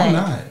 Oh, But I'm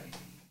not.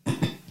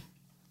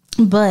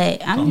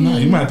 But I I'm not. You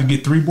mean, might have to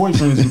get 3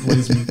 boyfriends to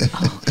replace me.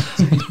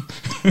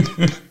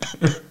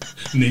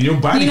 And then your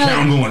body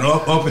count going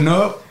up and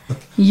up.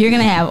 you're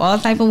gonna have all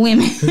type of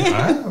women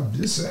I'm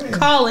just saying.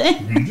 calling.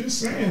 I'm just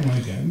saying,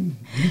 like, you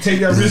can take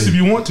that risk if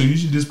you want to. You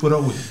should just put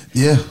up with it.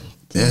 Yeah.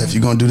 Yeah, if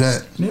you're gonna do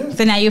that. Yeah.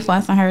 So now you're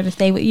forcing her to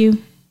stay with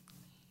you.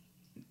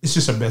 It's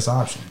just her best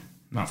option.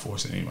 Not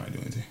forcing anybody to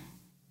do anything.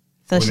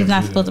 So We'll she's never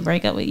not do supposed that. to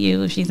break up with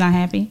you if she's not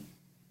happy.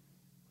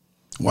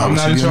 Why I'm would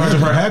not she in be charge of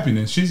her unhappy?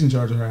 happiness. She's in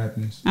charge of her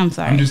happiness. I'm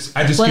sorry. I just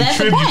Well, that's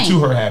the contribute point. to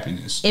her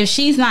happiness. If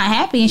she's not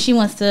happy and she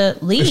wants to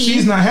leave, If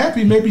she's not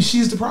happy, maybe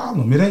she's the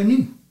problem. It ain't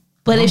me.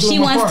 but I'm if doing she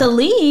my wants part. to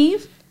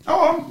leave,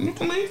 You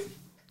can leave.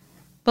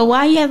 but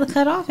why you have to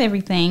cut off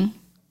everything?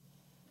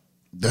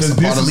 That's Because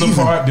the part of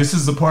leaving. this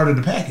is the part of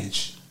the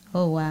package.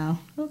 Oh wow.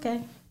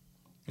 Okay.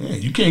 Yeah,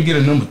 you can't get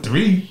a number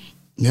 3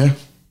 Yeah.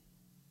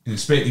 and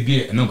expect to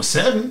get a number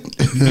 7.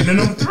 You get a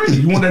number 3.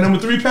 You want that number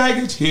 3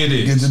 package? Here it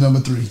Get is. to number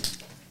 3.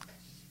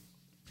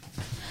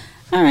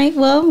 All right.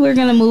 Well, we're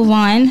gonna move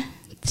on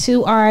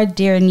to our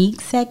Dear Neek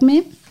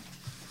segment,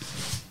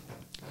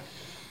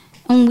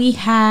 and we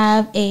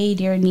have a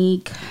Dear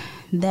Neek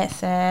that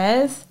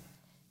says,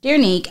 "Dear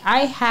Neek,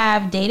 I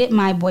have dated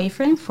my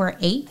boyfriend for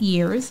 8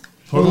 years.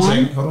 Hold on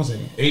a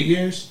second. 8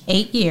 years?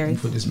 8 years.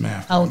 Put this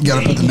math. Oh, You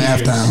gotta put the 8 math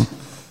years. down.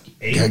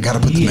 8 Yeah, gotta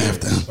put the years.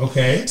 math down.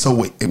 Okay. So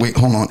wait,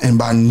 hold on. And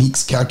by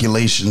Neek's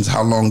calculations,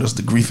 how long does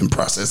the grieving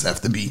process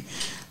have to be?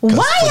 'Cause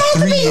Why it has for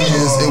to 3 be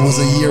years, it was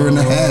a year and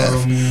a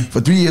half.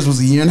 For 3 years was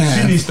a year and a She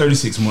half. needs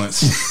 36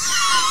 months.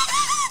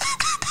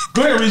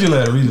 Go ahead, read your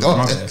letter. Read it. Go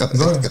My ahead, bad. go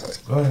Go ahead, ahead.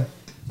 Go ahead.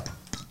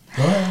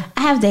 Go ahead.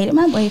 I have dated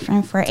my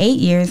boyfriend for 8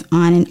 years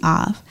on and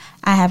off.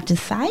 I have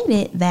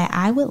decided that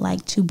I would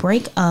like to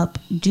break up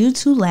due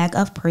to lack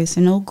of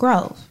personal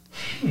growth.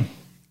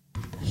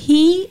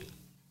 He,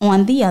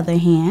 on the other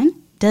hand,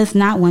 does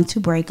not want to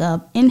break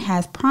up and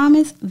has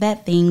promised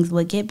that things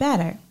would get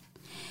better.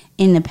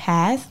 In the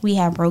past, we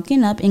have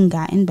broken up and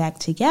gotten back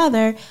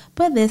together,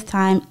 but this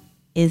time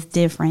is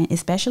different,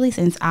 especially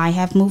since I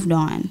have moved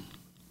on.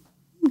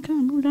 I kind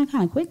of moved on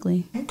kind of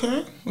quickly.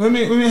 Okay. Let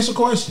me ask you a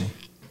question.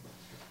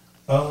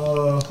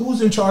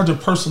 Who's in charge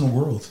of personal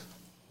growth?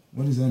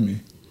 What does that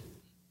mean?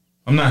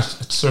 I'm not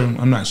certain.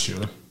 I'm not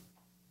sure.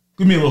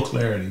 Give me a little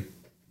clarity.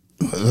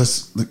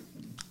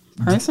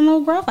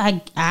 Personal growth?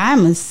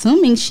 I'm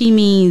assuming she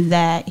means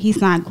that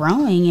he's not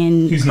growing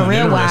and He's not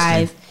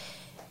career-wise,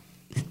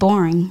 it's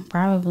boring,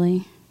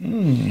 probably. or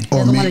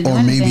Doesn't wanna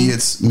do maybe anything.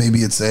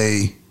 it's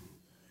a.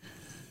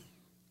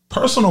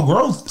 Personal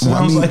growth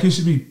sounds like it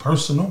should be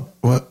personal.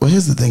 Well,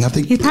 here's the thing. I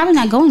think He's probably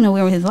not going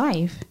nowhere with his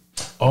life.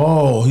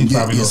 Oh, he's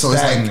probably so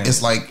stagnant.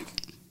 it's like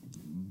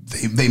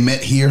they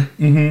met here,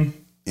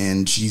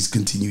 and she's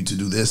continued to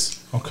do this.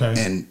 Okay.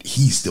 And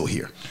he's still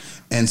here,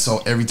 and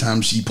so every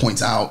time she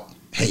points out,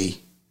 "Hey,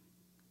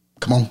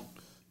 come on,"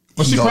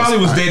 Well, he she goes, probably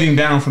was "All right, dating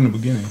down from the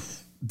beginning.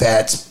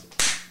 That's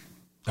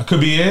That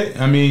could be it.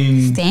 I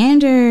mean,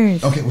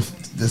 Standards. okay. Well,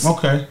 this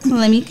okay.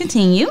 Let me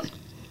continue.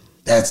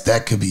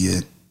 that could be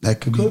it. That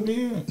could Could be.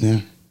 be it. Yeah.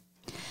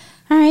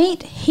 All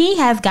right. He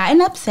has gotten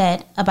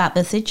upset about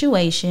the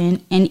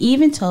situation and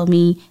even told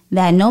me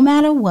that no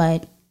matter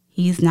what,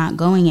 he's not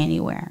going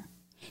anywhere.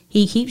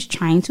 He keeps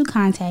trying to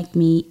contact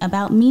me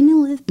about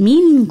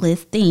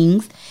meaningless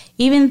things,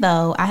 even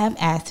though I have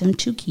asked him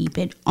to keep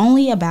it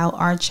only about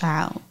our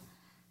child.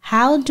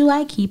 How do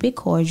I keep it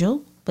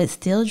cordial, but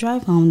still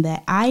drive home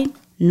that I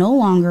no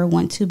longer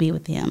want to be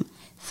with him?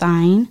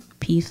 Sign,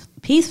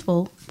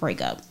 peaceful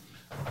breakup.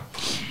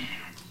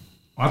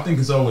 I think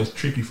it's always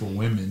tricky for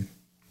women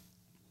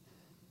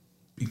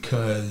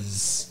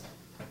because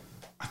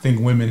I think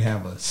women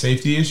have a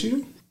safety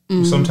issue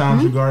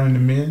sometimes regarding the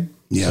men.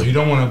 Yeah. So you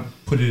don't want to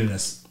put it in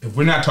if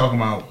we're not talking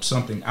about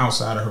something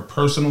outside of her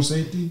personal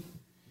safety,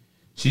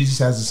 she just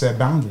has to set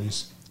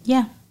boundaries.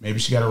 Yeah. Maybe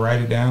she got to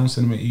write it down,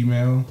 send them an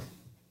email,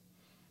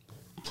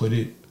 put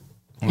it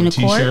on In a a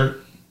court?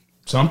 T-shirt.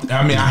 Something.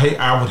 I mean,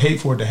 I would hate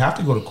for it to have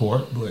to go to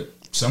court, but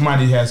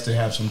somebody has to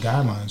have some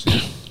guidelines.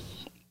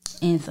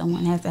 And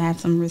someone has to have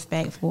some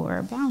respect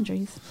for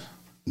boundaries.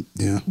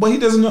 Yeah. But he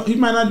doesn't know. He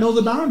might not know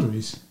the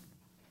boundaries.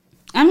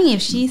 I mean,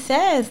 if she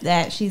says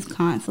that she's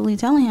constantly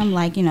telling him,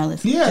 like, you know,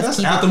 let's just that's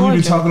keep it after we've been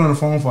cordial. talking on the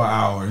phone for an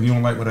hour and you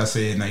don't like what I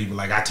said. Now you be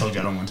like, I told you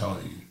I don't want to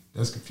talk to you.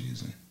 That's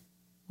confusing.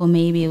 Well,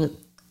 maybe it was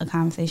a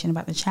conversation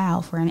about the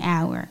child for an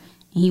hour,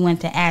 and he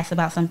went to ask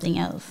about something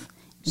else.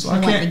 So he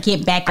wanted to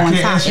get back on I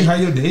can't ask you how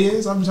topic. your day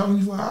is. I've been talking to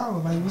you for an hour.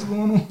 Like, what's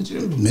going on with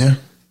you? Yeah.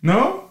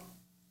 No?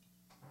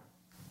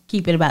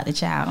 Keep it about the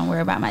child. Don't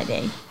worry about my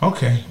day.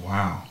 Okay.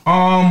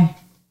 Wow.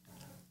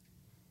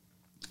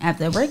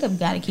 After a breakup, you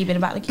got to keep it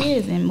about the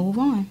kids and move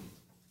on.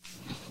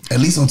 At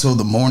least until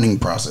the mourning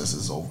process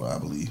is over, I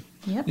believe.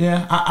 Yep.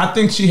 Yeah, I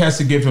think she has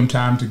to give him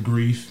time to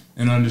grieve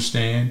and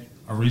understand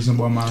a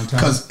reasonable amount of time.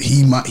 Because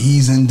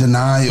he's in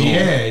denial.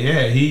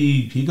 Yeah,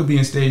 he could be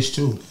in stage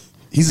 2.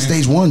 He's in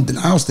stage 1,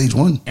 denial stage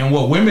 1. And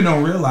what women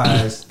don't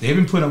realize, they've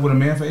been putting up with a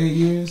man for 8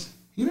 years.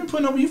 He's been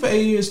putting up with you for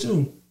 8 years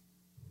too,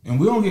 and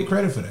we don't get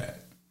credit for that.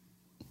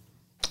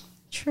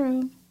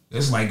 True.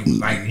 It's like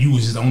you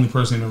was just the only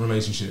person in the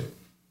relationship.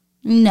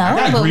 No, I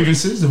got but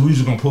grievances, and we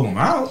just gonna pull them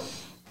out.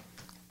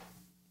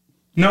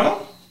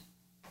 No,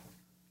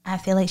 I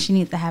feel like she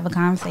needs to have a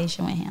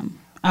conversation with him.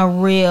 A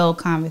real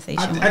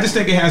conversation with I just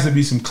him. think it has to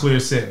be some clear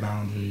set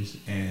boundaries,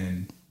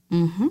 and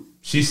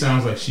she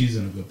sounds like she's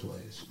in a good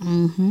place.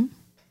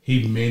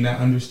 He may not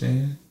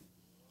understand.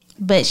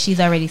 But she's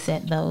already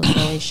set those, so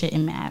it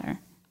shouldn't matter.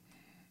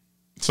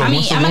 So I mean,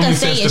 once the I'm not woman gonna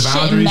say sets it the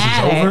shouldn't boundaries,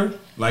 matter. it's over.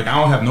 Like, I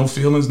don't have no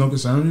feelings, no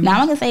concerns. Now, I'm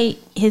not going to say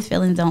his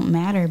feelings don't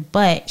matter,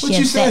 but But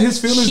you said his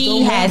feelings she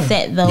don't has matter.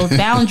 set those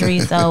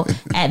boundaries, so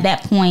at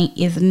that point,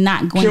 it's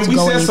not going Can to we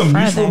go set any some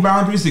mutual further.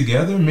 boundaries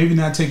together? Maybe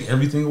not take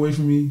everything away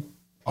from me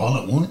all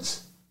at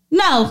once.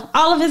 No,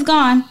 all of it's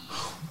gone.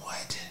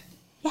 What?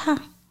 Yeah.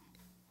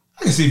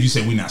 I can see if you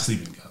say we're not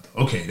sleeping together.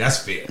 Okay, that's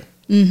fair.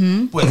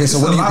 Mm-hmm. But Okay, it's so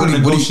a lot of what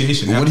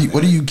negotiation.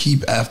 do you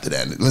keep after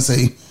that? Let's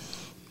say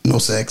no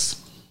sex.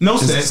 No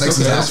Just sex. sex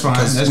Okay, is out that's fine.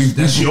 because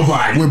That's your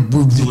body. we're-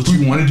 Do what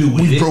you want to do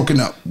with We've it. broken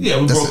up. Yeah,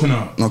 we've That's broken it.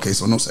 up. Okay,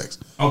 so no sex.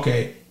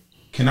 Okay,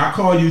 can I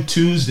call you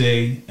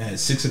Tuesday at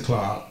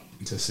 6:00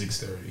 until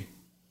 6:30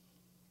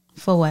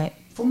 For what?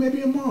 for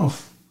maybe a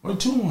month or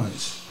 2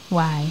 months?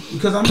 Why?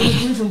 Because I'm in the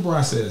grieving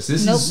process.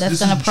 This Nope, is that's this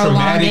going is to a prolong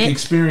traumatic it.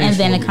 experience. And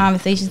then for the me.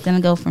 conversation's going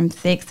to go from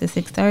 6 to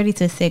 6:30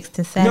 to 6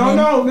 to 7.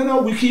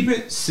 No. We keep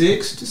it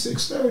 6 to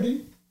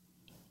 6:30.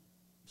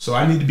 So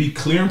I need to be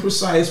clear and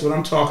precise what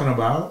I'm talking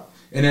about.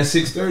 And at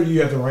 6:30,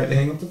 you have the right to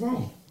hang up the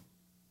phone.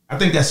 I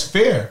think that's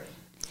fair.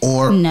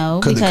 Or No,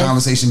 could the because-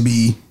 conversation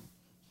be,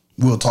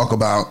 we'll talk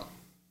about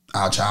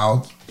our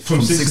child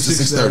from 6 to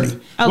 6:30?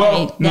 Okay,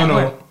 Well, that no.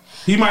 worked.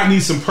 He might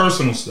need some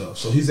personal stuff.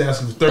 So he's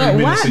asking for 30 But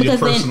minutes why? of your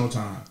Because personal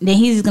time. Then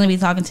he's just going to be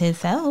talking to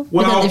himself.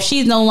 Well- because if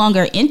she's no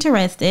longer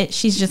interested,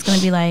 she's just going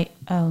to be like,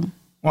 oh.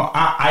 Well,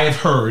 I have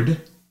heard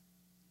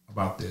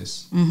about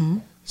this. Mm-hmm.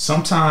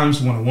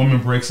 Sometimes when a woman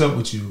breaks up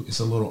with you, it's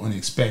a little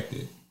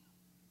unexpected.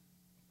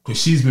 Because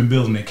she's been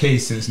building a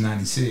case since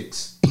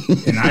 96.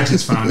 And I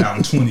just found out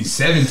in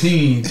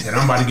 2017 that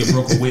I'm about to get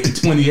broken with in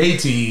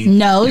 2018.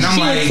 No, And she I'm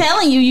was like,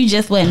 telling you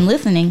just wasn't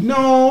listening.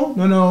 No.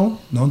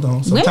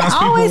 Sometimes Women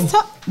always people,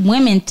 talk.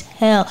 Women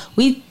tell.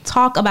 We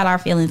talk about our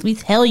feelings. We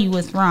tell you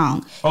what's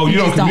wrong. oh, you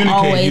don't just communicate.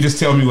 always- You just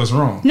tell me what's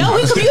wrong. No,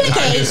 we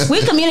communicate.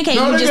 We communicate.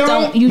 No, you they just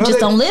don't. You No, just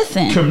they- don't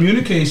listen.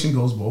 Communication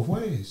goes both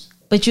ways.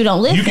 But you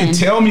don't listen. You can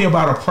tell me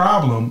about a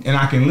problem and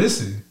I can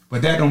listen,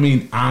 but that don't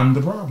mean I'm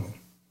the problem.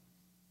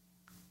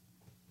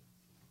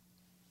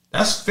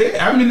 That's fair.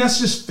 I mean, that's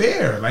just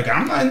fair. Like,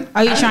 I'm not.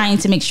 Are you trying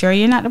to make sure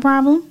you're not the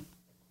problem?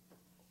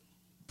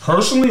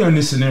 Personally or in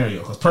this scenario?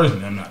 Because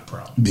personally, I'm not the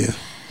problem. Yeah.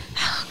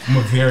 I'm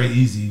a very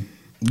easy.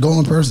 Go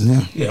in person,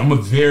 yeah. Yeah, I'm a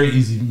very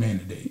easy man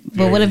to date.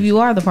 But what if you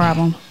are the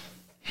problem?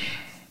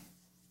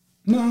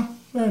 No,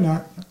 they're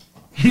not.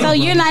 So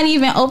you're not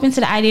even open to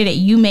the idea that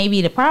you may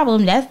be the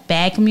problem. That's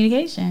bad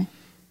communication.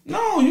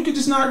 No, you could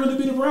just not really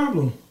be the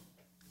problem.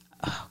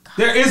 Oh, God.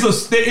 There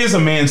is a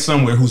man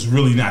somewhere who's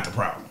really not the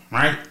problem,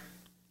 right?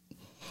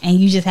 And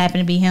you just happen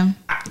to be him.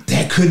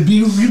 That could be.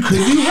 You could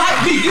be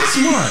right. Nick, you're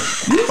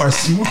smart. You are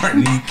smart,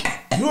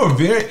 Nick. You are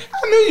very.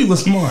 I knew you were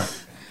smart.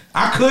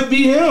 I could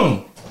be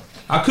him.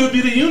 I could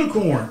be the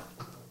unicorn.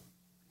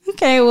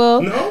 Okay,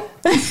 well, No.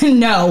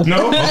 no.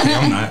 No. Okay,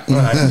 I'm not. All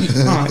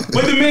right.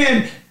 But the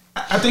man,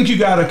 I think you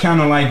gotta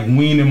kind of like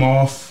wean him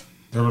off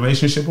the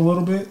relationship a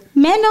little bit.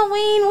 Men don't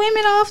wean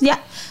women off. Yeah,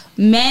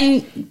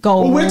 men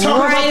go Well, we're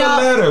talking right about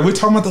off. the letter. We're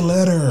talking about the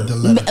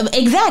letter.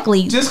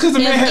 Exactly. Just because the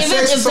man had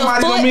sex with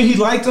somebody don't mean he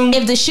liked them.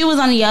 If the shoe was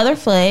on the other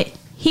foot,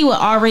 he would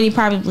already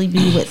probably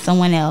be with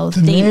someone else,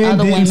 The dating man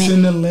other didn't women,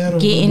 send the letter.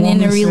 The getting in a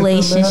woman sent the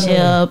relationship,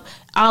 letter.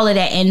 all of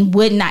that, and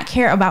would not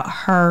care about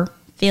her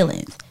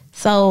feelings.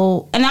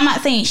 So, and I'm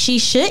not saying she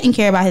shouldn't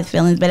care about his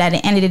feelings, but at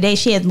the end of the day,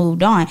 she has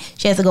moved on.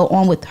 She has to go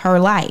on with her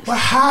life. But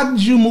how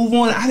did you move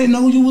on? I didn't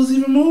know you was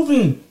even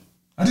moving.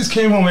 I just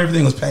came home,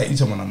 everything was packed. You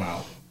talking about I'm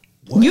out.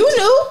 What? You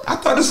knew? I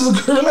thought this was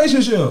a good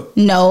relationship.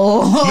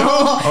 No.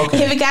 No?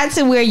 Okay. If it got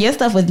to where your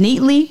stuff was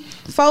neatly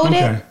folded,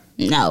 Okay.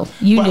 no,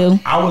 you But knew.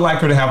 I would like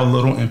her to have a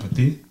little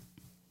empathy,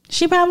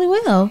 She probably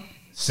will.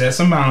 set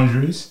some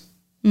boundaries.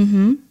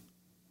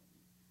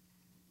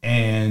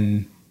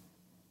 And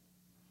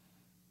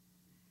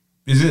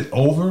is it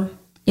over?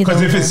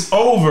 Because if it's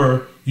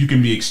over, you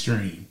can be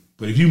extreme.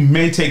 But if you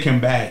may take him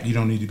back, you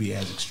don't need to be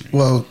as extreme.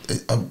 Well,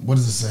 what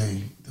does it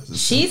say?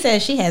 She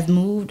says she has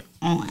moved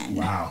on.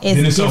 Wow.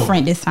 It's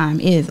different this time.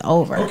 It is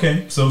over.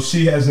 Okay, so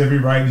she has every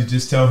right to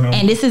just tell him.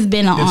 And this has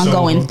been an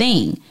ongoing over.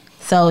 thing.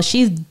 So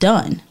she's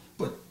done.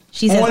 But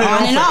she says on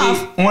and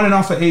off. On and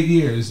off for 8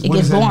 years. It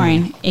gets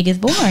boring. It gets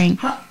boring.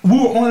 We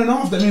were on and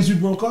off. That means we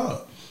broke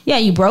up. Yeah,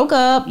 you broke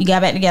up. You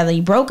got back together.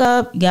 You broke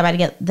up. You got back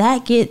together.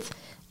 That gets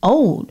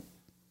old.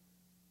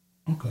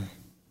 Okay.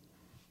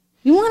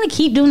 You want to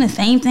keep doing the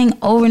same thing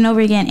over and over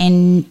again,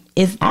 and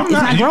it's not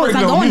growing. It's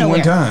not going nowhere.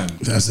 One time.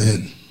 That's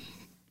it.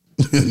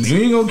 You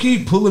ain't gonna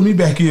keep pulling me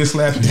back here,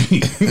 slapping me.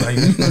 Like,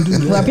 you gonna do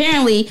that. Well,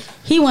 apparently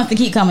he wants to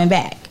keep coming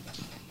back.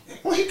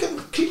 Well, he can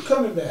keep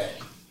coming back.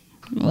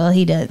 Well,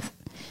 he does.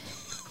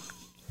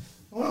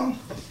 Well,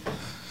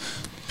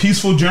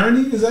 Peaceful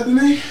Journey, is that the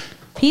name?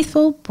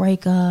 Peaceful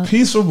breakup.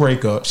 Peaceful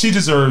breakup. She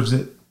deserves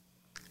it.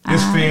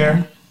 It's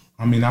fair.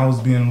 I mean, I was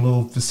being a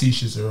little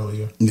facetious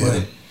earlier,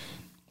 but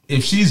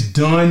if she's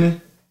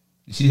done,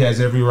 she has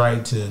every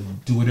right to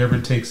do whatever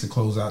it takes to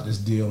close out this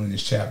deal in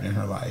this chapter in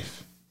her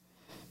life.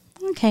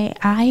 Okay,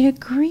 I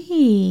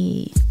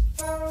agree.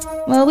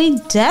 Well, we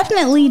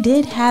definitely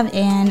did have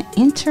an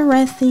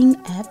interesting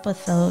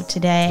episode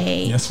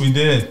today. Yes, we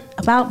did.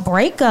 About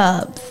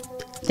breakups.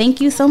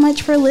 Thank you so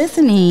much for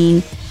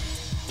listening.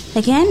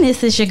 Again,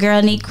 this is your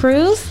girl, Neek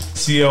Cruz.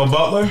 CL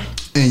Butler.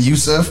 And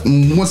Yusef.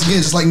 Once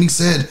again, just like Neek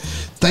said,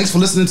 thanks for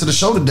listening to the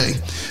show today.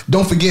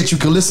 Don't forget, you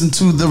can listen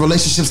to the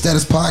Relationship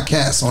Status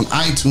Podcast on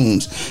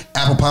iTunes,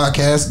 Apple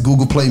Podcasts,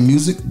 Google Play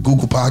Music,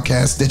 Google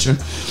Podcasts, Stitcher,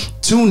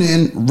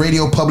 TuneIn,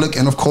 Radio Public,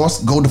 and of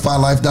course, go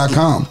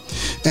defylife.com.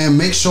 And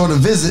make sure to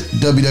visit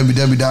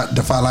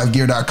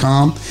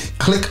www.defylifegear.com.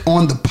 Click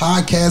on the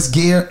podcast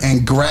gear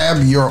and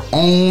grab your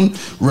own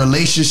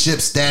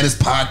Relationship Status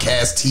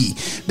Podcast tee.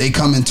 They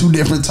come in 2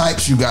 different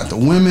types. You got the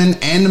women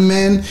and the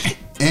men.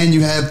 And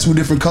you have 2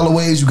 different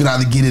colorways. You can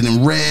either get it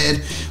in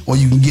red or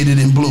you can get it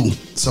in blue.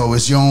 So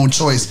it's your own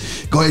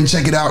choice. Go ahead and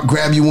check it out.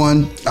 Grab you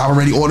one. I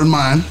already ordered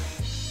mine.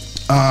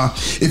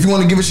 If you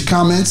want to give us your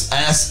comments,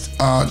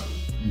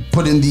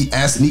 put in the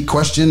Ask Neek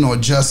question or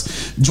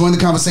just join the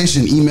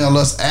conversation, email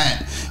us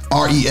at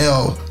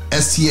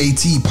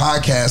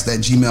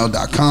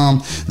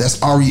relstatpodcast@gmail.com. That's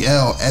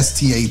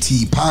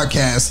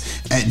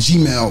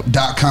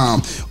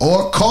relstatpodcast@gmail.com.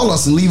 Or call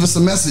us and leave us a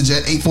message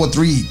at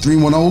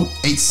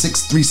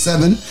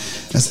 843-310-8637.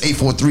 That's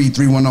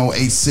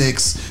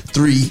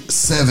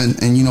 843-310-8637.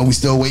 And you know, we're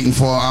still waiting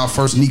for our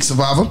first Neek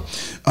survivor.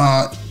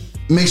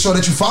 Make sure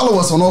that you follow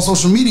us on all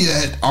social media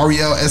at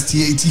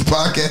RELSTAT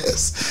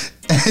Podcast.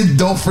 And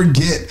don't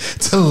forget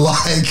to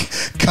like,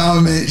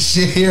 comment,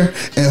 share,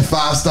 and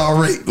 5-star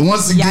rate.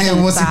 Once again,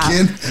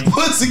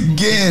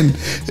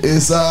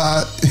 it's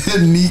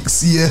Neek,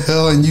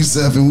 CL, and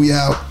Yusef, and we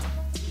out.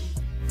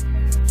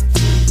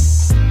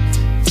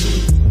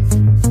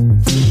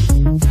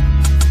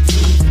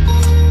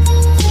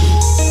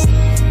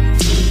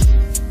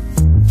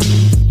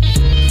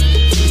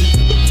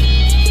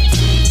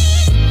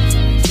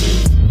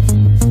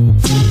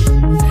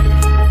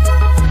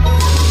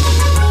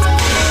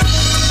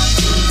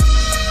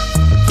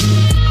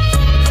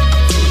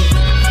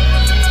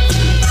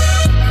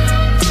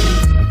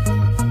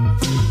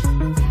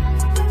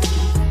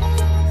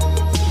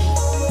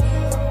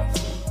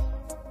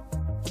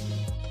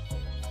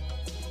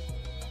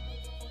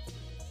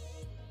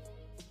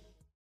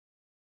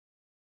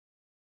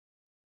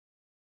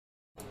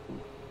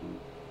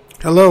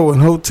 Hello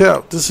and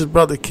Hotep, this is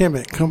Brother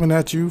Kemet coming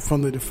at you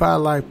from the Defy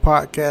Life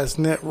Podcast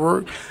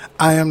Network.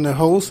 I am the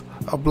host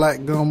of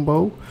Black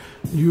Gumbo.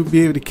 You'll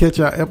be able to catch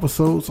our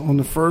episodes on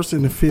the 1st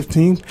and the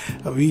 15th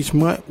of each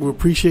month. We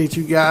appreciate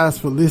you guys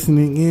for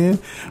listening in.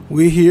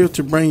 We're here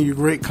to bring you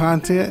great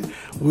content.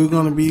 We're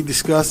going to be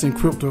discussing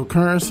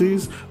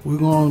cryptocurrencies. We're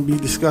going to be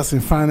discussing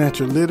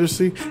financial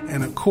literacy.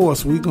 And of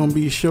course, we're going to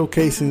be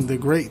showcasing the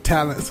great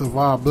talents of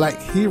our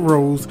black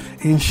heroes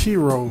and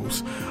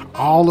sheroes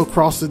all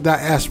across the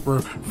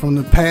diaspora, from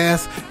the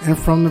past and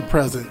from the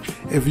present.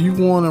 If you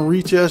want to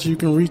reach us, you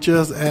can reach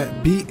us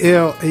at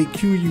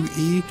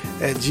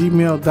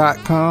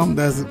blaqe@gmail.com.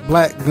 That's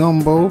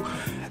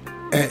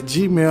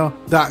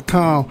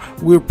blackgumbo@gmail.com.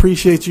 We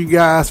appreciate you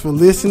guys for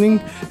listening,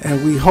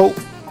 and we hope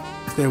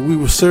that we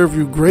will serve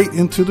you great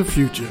into the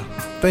future.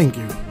 Thank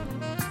you.